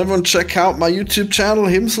 Well, everyone check out my YouTube channel,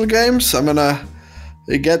 Himsl Games. I'm gonna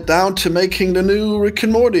get down to making the new Rick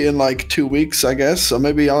and Morty in like 2 weeks, I guess, or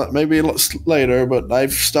maybe later, but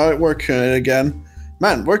I've started working on it again.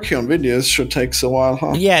 Man, working on videos sure takes a while,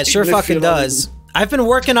 huh? Yeah, it sure fucking does. I've been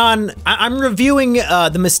working on, I'm reviewing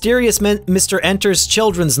the Mysterious Mr. Enters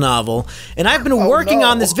children's novel, and I've been working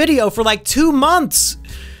on this video for like 2 months.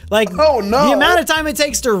 Like, oh no, the amount of time it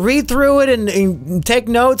takes to read through it and take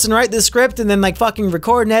notes and write the script and then like fucking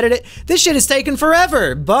record and edit it, this shit has taken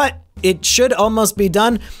forever, but it should almost be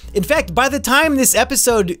done. In fact, by the time this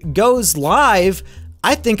episode goes live,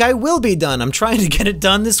 I think I will be done. I'm trying to get it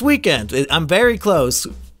done this weekend. I'm very close.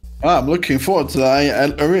 I'm looking forward to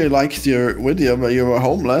that. I really liked your video where you were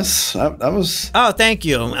homeless. That was... Oh, thank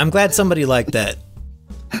you. I'm glad somebody liked that.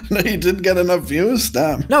 No, you didn't get enough views?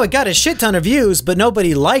 Damn. No, it got a shit ton of views, but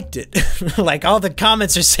nobody liked it. Like, all the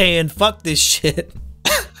comments are saying, fuck this shit.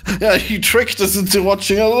 Yeah, you tricked us into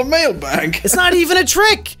watching a little mailbag. It's not even a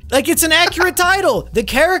trick. Like, it's an accurate title. The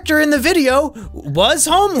character in the video was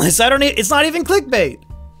homeless. It's not even clickbait.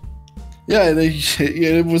 Yeah,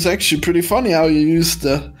 it was actually pretty funny how you used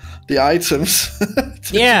the items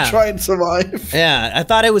to try and survive. Yeah, I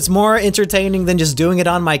thought it was more entertaining than just doing it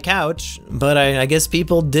on my couch, but I guess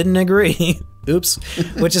people didn't agree. Oops.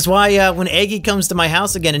 Which is why when Eggy comes to my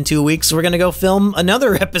house again in 2 weeks, we're gonna go film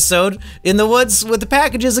another episode in the woods with the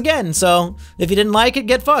packages again. So if you didn't like it,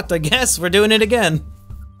 get fucked, I guess. We're doing it again.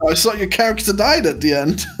 I thought your character died at the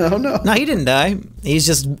end. Oh no. No, he didn't die. He's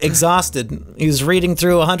just exhausted. He was reading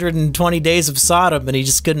through 120 Days of Sodom and he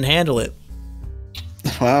just couldn't handle it.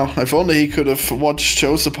 Wow, if only he could have watched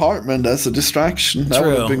Joe's apartment as a distraction. That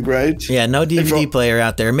would have been great. Yeah, no DVD player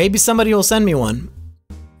out there. Maybe somebody will send me one.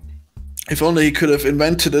 If only he could have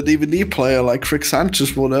invented a DVD player like Rick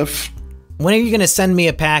Sanchez would have. When are you going to send me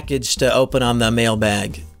a package to open on the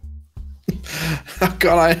mailbag? Oh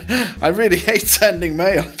God, I really hate sending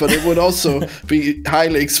mail, but it would also be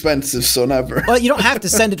highly expensive, so never. Well, you don't have to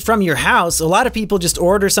send it from your house. A lot of people just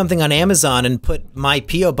order something on Amazon and put my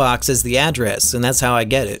P.O. box as the address, and that's how I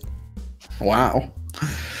get it. Wow.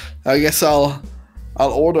 I guess I'll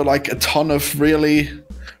order like a ton of really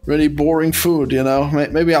boring food, you know.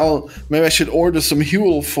 Maybe I should order some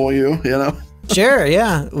Huel for you, you know. Sure,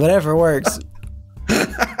 yeah, whatever works.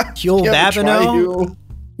 Huel Babino.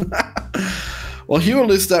 Well, Huel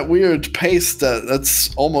is that weird paste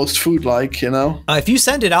that's almost food-like, you know? If you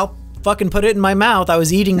send it, I'll fucking put it in my mouth. I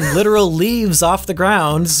was eating literal leaves off the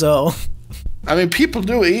ground, so... I mean, people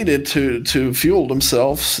do eat it to fuel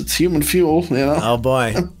themselves. It's human fuel, you know? Oh,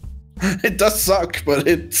 boy. It does suck, but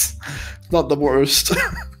it's not the worst.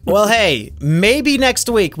 Well, hey, maybe next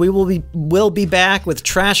week we'll be back with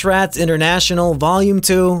Trash Rats International Volume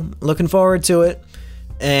 2. Looking forward to it.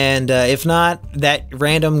 And if not, that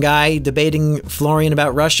random guy debating Florian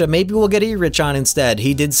about Russia, maybe we'll get E-Rich on instead.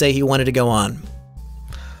 He did say he wanted to go on.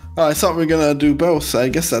 Oh, I thought we were going to do both. I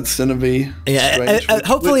guess that's going to be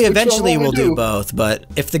hopefully eventually we'll do both. But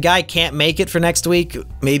if the guy can't make it for next week,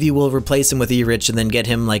 maybe we'll replace him with E-Rich and then get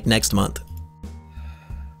him like next month.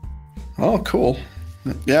 Oh, cool.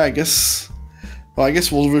 Yeah, I guess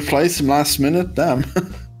we'll replace him last minute. Damn.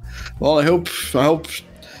 Well, I hope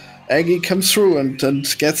Eggy comes through and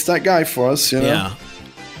gets that guy for us, you know? Yeah.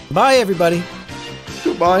 Bye, everybody.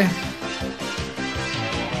 Goodbye.